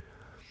their way.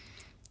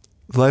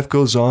 Life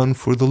goes on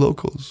for the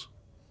locals.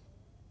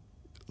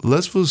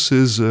 Lesbos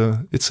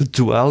it's a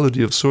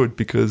duality of sort,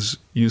 because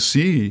you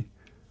see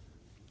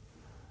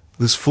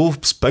this full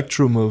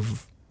spectrum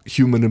of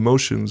human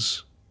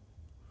emotions,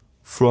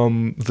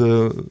 from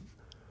the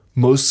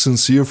most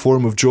sincere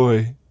form of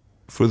joy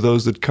for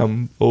those that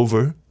come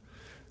over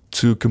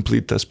to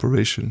complete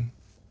desperation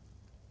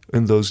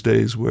in those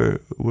days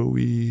where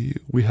we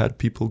had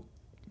people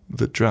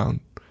that drowned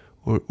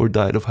or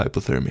died of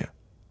hypothermia.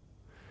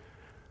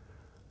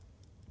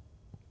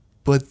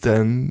 But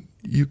then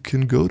you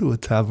can go to a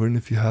tavern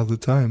if you have the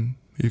time.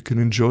 You can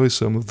enjoy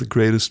some of the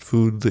greatest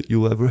food that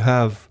you'll ever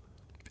have.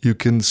 You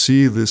can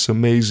see this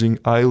amazing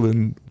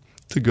island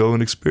to go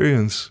and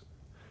experience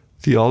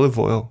the olive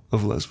oil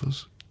of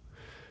Lesbos.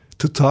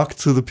 To talk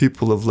to the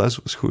people of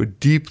Lesbos who are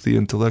deeply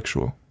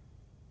intellectual.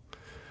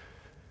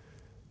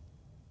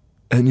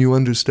 And you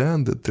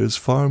understand that there's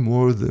far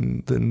more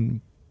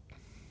than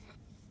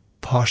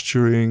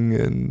posturing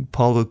and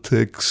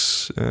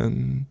politics,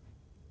 and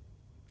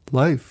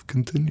life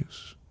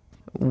continues.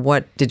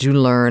 What did you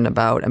learn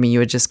about, I mean, you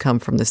had just come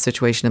from this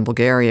situation in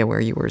Bulgaria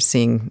where you were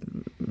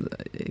seeing,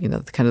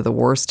 kind of the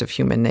worst of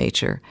human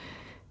nature.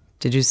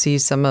 Did you see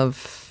some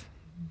of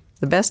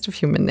the best of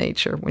human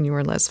nature when you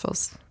were in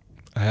Lesvos?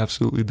 I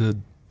absolutely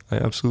did.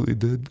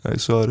 I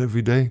saw it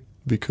every day,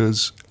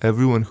 because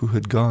everyone who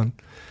had gone,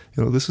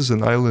 this is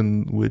an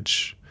island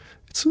which,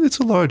 it's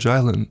a large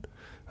island.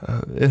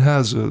 It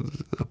has a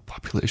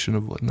population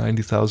of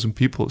 90,000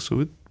 people,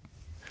 so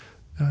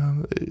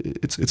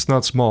it's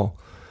not small.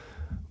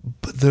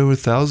 But there were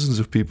thousands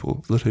of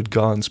people that had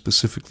gone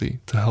specifically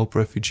to help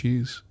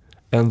refugees,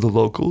 and the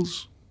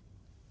locals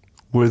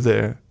were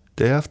there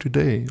day after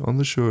day on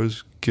the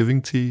shores,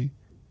 giving tea,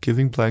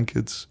 giving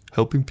blankets,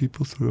 helping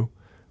people through,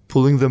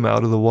 pulling them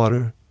out of the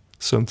water,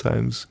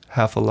 sometimes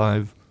half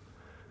alive,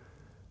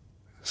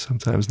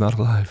 sometimes not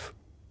alive.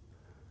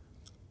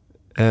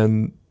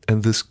 And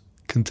this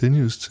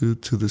continues to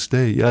this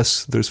day.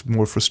 Yes, there's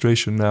more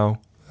frustration now.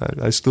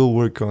 I still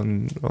work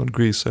on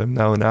Greece. I'm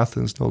now in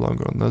Athens, no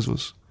longer on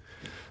Lesvos.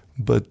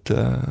 But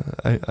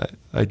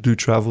I do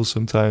travel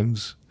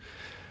sometimes,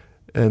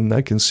 and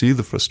I can see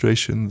the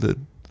frustration that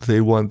they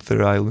want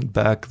their island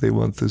back. They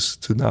want this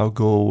to now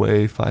go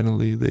away.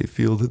 Finally, they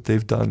feel that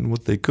they've done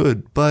what they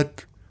could,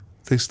 but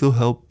they still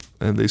help,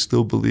 and they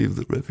still believe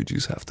that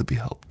refugees have to be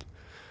helped.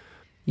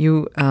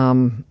 You,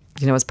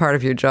 as part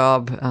of your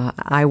job,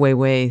 Ai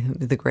Weiwei,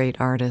 the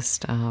great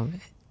artist,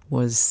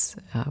 has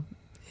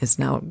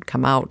now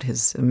come out,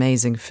 his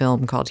amazing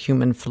film called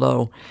Human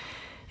Flow.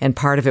 And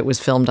part of it was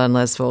filmed on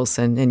Lesvos,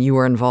 and you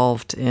were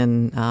involved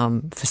in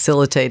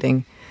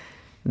facilitating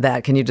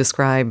that. Can you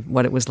describe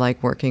what it was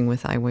like working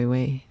with Ai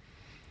Weiwei?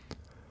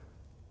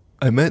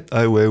 I met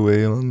Ai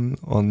Weiwei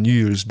on New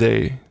Year's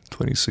Day,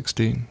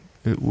 2016.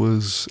 It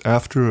was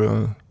after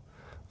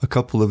a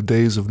couple of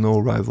days of no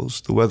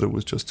arrivals. The weather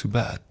was just too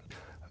bad.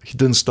 He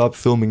didn't stop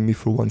filming me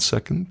for 1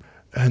 second,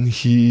 and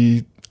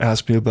he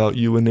asked me about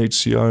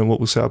UNHCR and what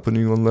was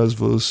happening on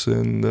Lesvos,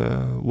 and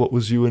what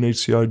was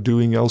UNHCR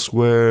doing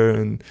elsewhere,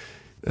 and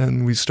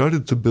we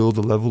started to build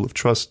a level of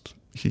trust.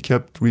 He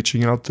kept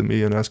reaching out to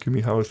me and asking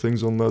me, how are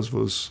things on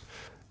Lesvos?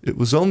 It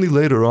was only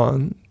later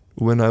on,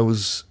 when I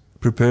was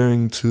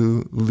preparing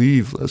to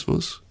leave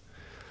Lesvos,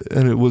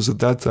 and it was at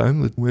that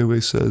time that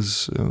Weiwei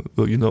says,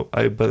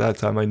 by that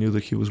time I knew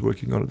that he was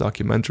working on a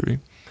documentary.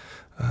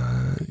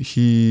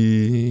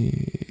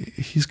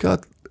 He's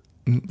got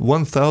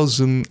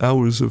 1,000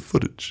 hours of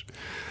footage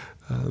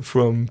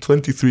from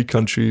 23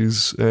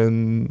 countries,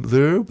 and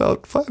there are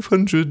about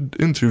 500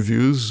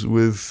 interviews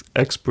with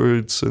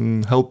experts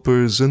and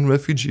helpers and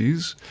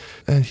refugees,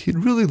 and he'd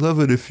really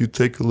love it if you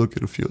take a look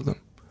at a few of them.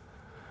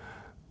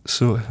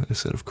 So I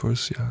said, of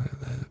course, yeah,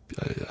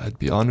 I'd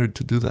be honored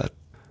to do that.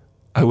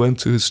 I went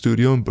to his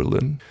studio in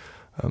Berlin.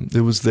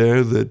 It was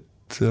there that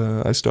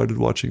I started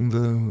watching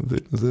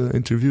the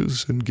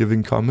interviews and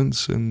giving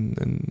comments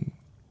and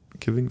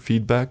giving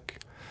feedback.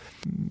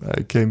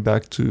 I came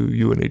back to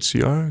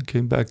UNHCR,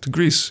 came back to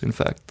Greece, in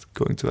fact,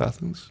 going to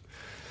Athens.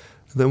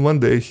 And then one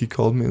day he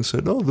called me and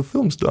said, "Oh, the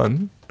film's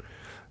done,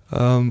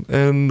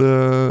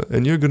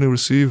 and you're going to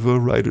receive a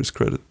writer's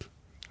credit."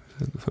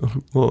 I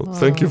said, "Well,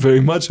 thank you very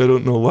much. I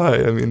don't know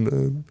why. I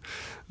mean,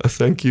 a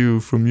thank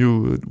you from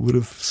you would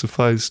have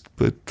sufficed,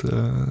 but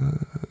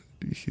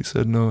he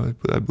said, no,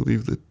 I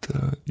believe that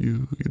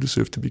you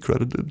deserve to be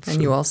credited." And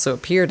you also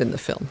appeared in the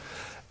film.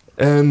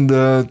 And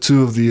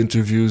two of the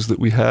interviews that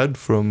we had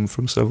from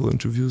several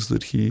interviews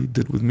that he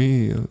did with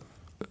me,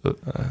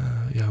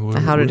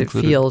 how did it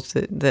feel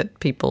that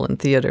people in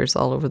theaters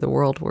all over the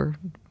world were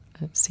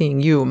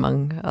seeing you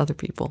among other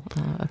people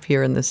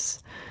appear in this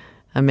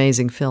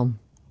amazing film?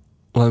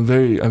 Well,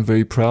 I'm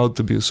very proud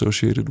to be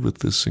associated with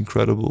this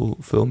incredible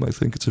film. I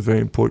think it's a very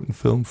important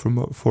film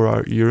for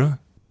our era,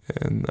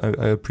 and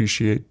I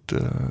appreciate.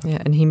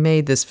 And he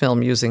made this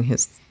film using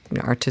his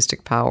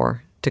artistic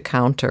power to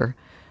counter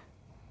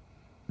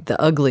the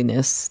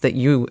ugliness that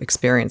you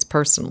experienced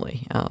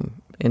personally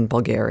in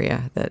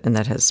Bulgaria,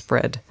 that has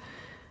spread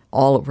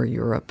all over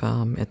Europe.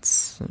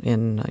 It's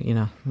in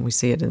we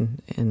see it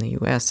in the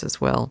U.S.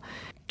 as well.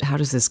 How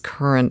does this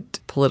current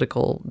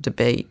political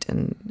debate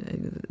and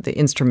the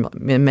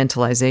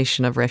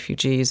instrumentalization of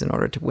refugees in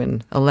order to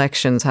win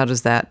elections, how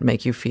does that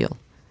make you feel?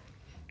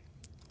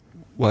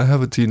 Well, I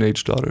have a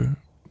teenage daughter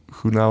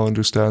who now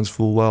understands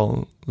full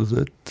well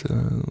that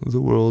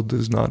the world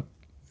is not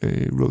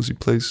a rosy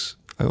place.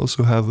 I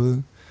also have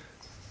a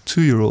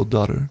 2-year-old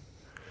daughter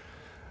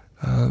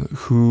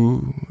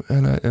who,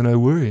 and I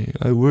worry.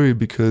 I worry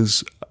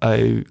because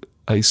I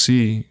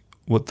see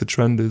what the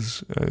trend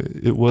is.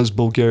 It was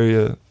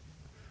Bulgaria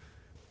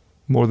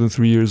more than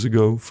 3 years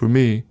ago for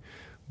me,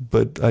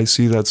 but I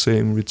see that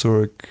same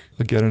rhetoric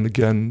again and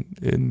again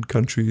in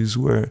countries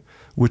they're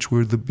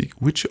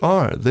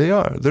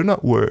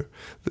not were.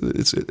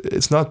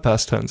 It's not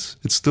past tense.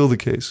 It's still the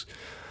case.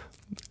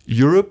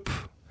 Europe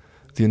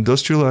The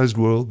industrialized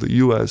world, the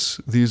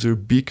US, these are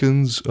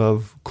beacons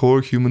of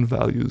core human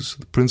values,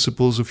 the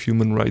principles of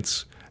human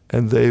rights,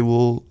 and they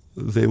will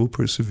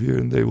persevere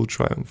and they will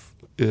triumph.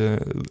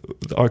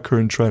 Our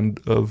current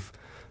trend of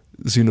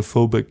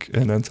xenophobic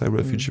and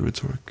anti-refugee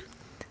rhetoric.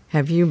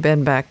 Have you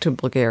been back to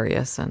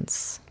Bulgaria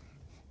since?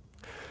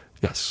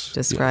 Yes.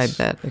 Describe yes.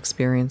 that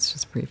experience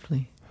just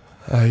briefly.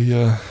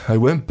 I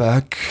went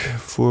back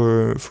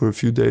for a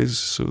few days.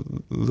 So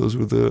those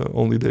were the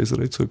only days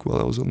that I took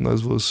while I was on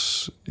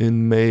Lesbos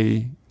in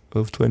May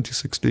of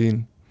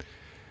 2016.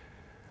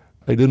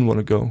 I didn't want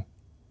to go,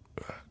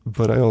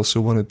 but I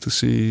also wanted to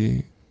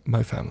see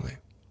my family.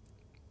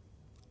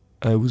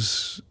 I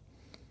was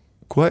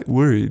quite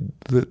worried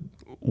that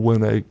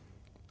when I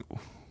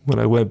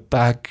went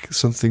back,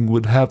 something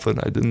would happen.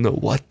 I didn't know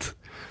what.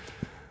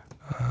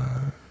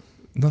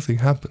 Nothing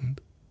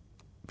happened.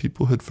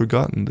 People had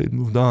forgotten. They'd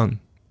moved on.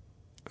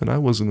 And I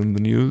wasn't in the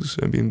news.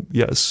 I mean,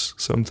 yes,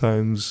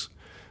 sometimes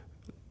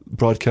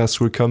broadcasts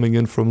were coming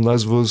in from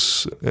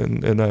Lesbos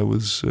and I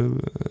was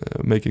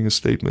making a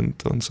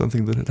statement on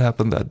something that had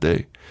happened that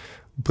day.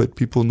 But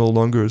people no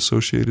longer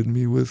associated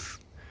me with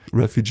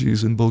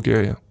refugees in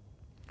Bulgaria.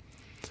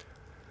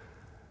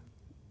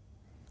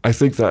 I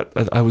think that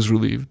I was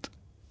relieved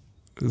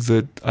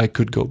that I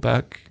could go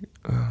back.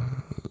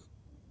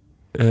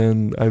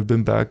 And I've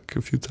been back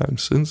a few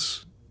times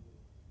since.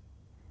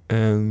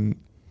 And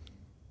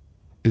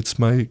it's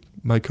my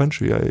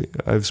country.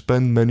 I've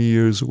spent many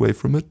years away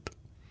from it,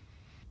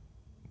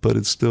 but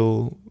it's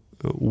still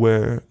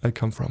where I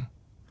come from.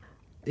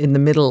 In the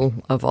middle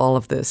of all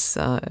of this,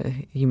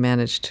 you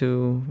managed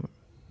to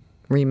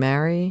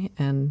remarry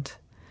and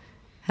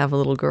have a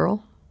little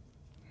girl?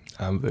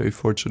 I'm very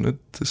fortunate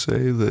to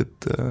say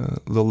that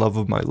the love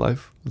of my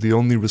life, the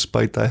only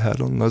respite I had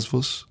on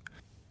Lesbos,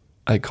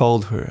 I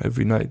called her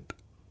every night.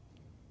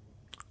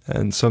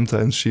 And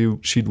sometimes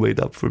she'd wait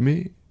up for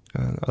me,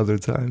 and other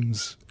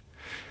times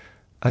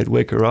I'd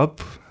wake her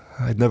up.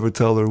 I'd never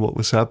tell her what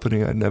was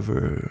happening. I'd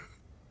never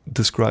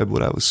describe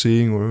what I was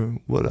seeing or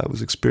what I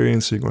was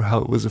experiencing or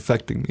how it was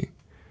affecting me.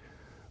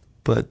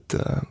 But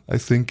I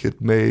think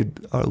it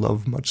made our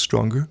love much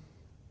stronger.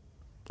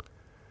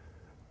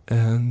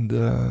 And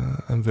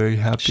I'm very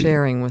happy.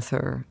 Sharing with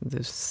her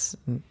this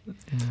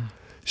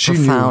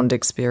profound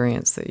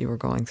experience that you were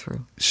going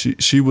through.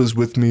 She was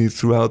with me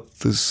throughout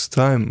this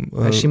time.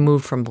 She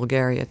moved from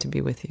Bulgaria to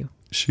be with you.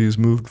 She's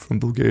moved from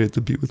Bulgaria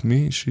to be with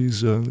me.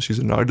 She's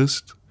an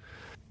artist.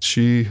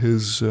 She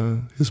has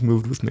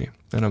moved with me,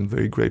 and I'm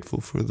very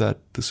grateful for that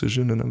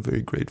decision, and I'm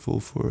very grateful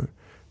for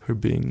her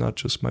being not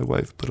just my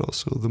wife, but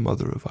also the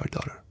mother of our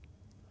daughter.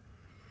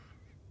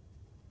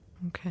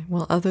 Okay.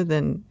 Well, other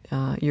than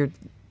your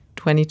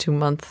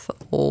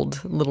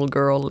 22-month-old little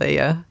girl,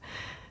 Leia,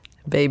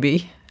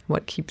 baby,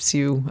 what keeps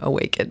you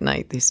awake at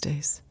night these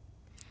days?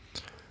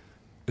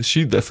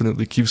 She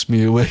definitely keeps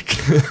me awake.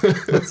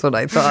 That's what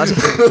I thought.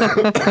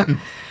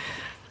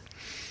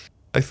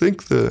 I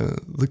think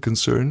the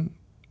concern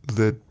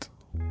that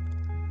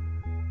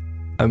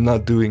I'm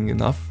not doing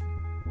enough,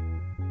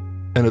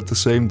 and at the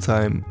same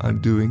time I'm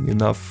doing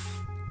enough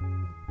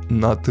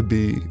not to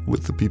be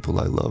with the people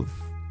I love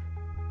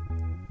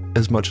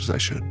as much as I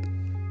should.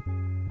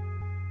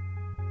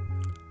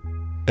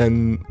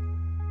 And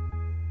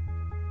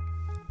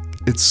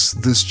it's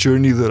this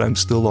journey that I'm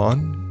still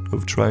on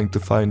of trying to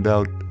find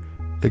out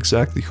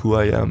exactly who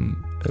I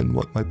am and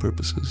what my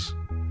purpose is.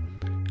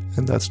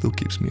 And that still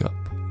keeps me up.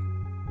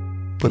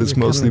 But it's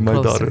mostly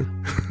my daughter.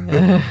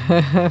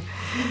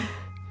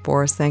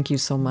 Boris, thank you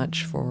so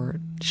much for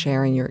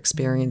sharing your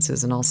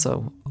experiences and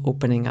also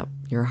opening up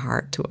your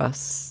heart to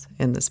us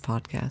in this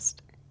podcast.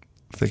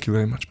 Thank you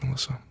very much,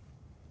 Melissa.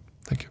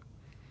 Thank you.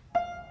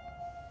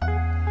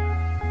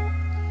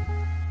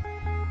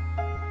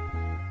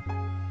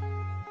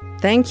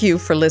 Thank you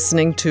for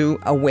listening to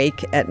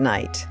Awake at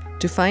Night.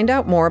 To find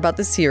out more about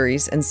the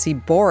series and see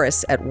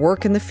Boris at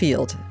work in the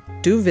field,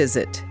 do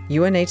visit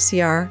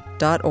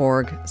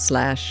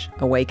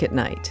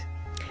unhcr.org/awakeatnight.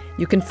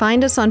 You can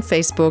find us on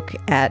Facebook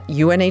at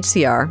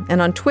UNHCR,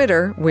 and on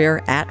Twitter,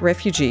 we're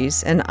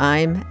 @refugees, and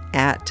I'm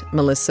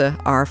 @Melissa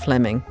R.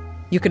 Fleming.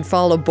 You can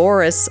follow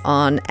Boris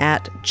on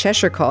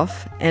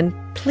 @Cheshirkov, and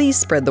please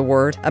spread the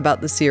word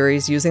about the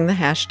series using the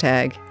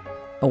hashtag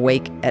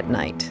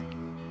 #AwakeAtNight.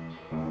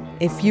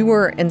 If you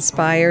were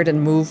inspired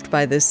and moved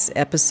by this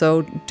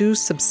episode, do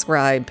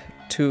subscribe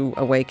to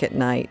Awake at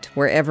Night,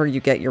 wherever you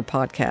get your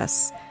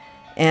podcasts.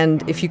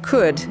 And if you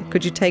could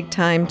you take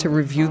time to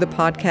review the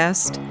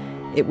podcast?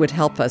 It would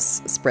help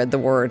us spread the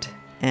word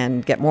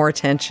and get more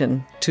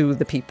attention to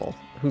the people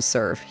who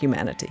serve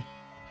humanity.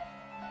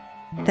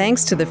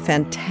 Thanks to the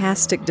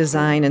fantastic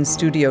design and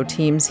studio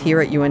teams here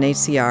at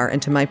UNHCR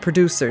and to my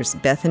producers,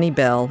 Bethany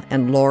Bell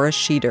and Laura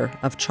Sheeter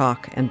of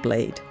Chalk and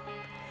Blade.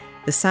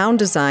 The sound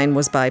design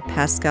was by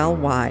Pascal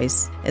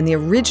Wise, and the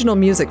original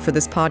music for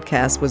this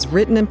podcast was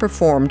written and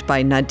performed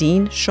by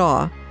Nadine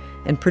Shaw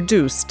and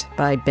produced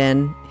by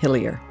Ben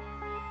Hillier.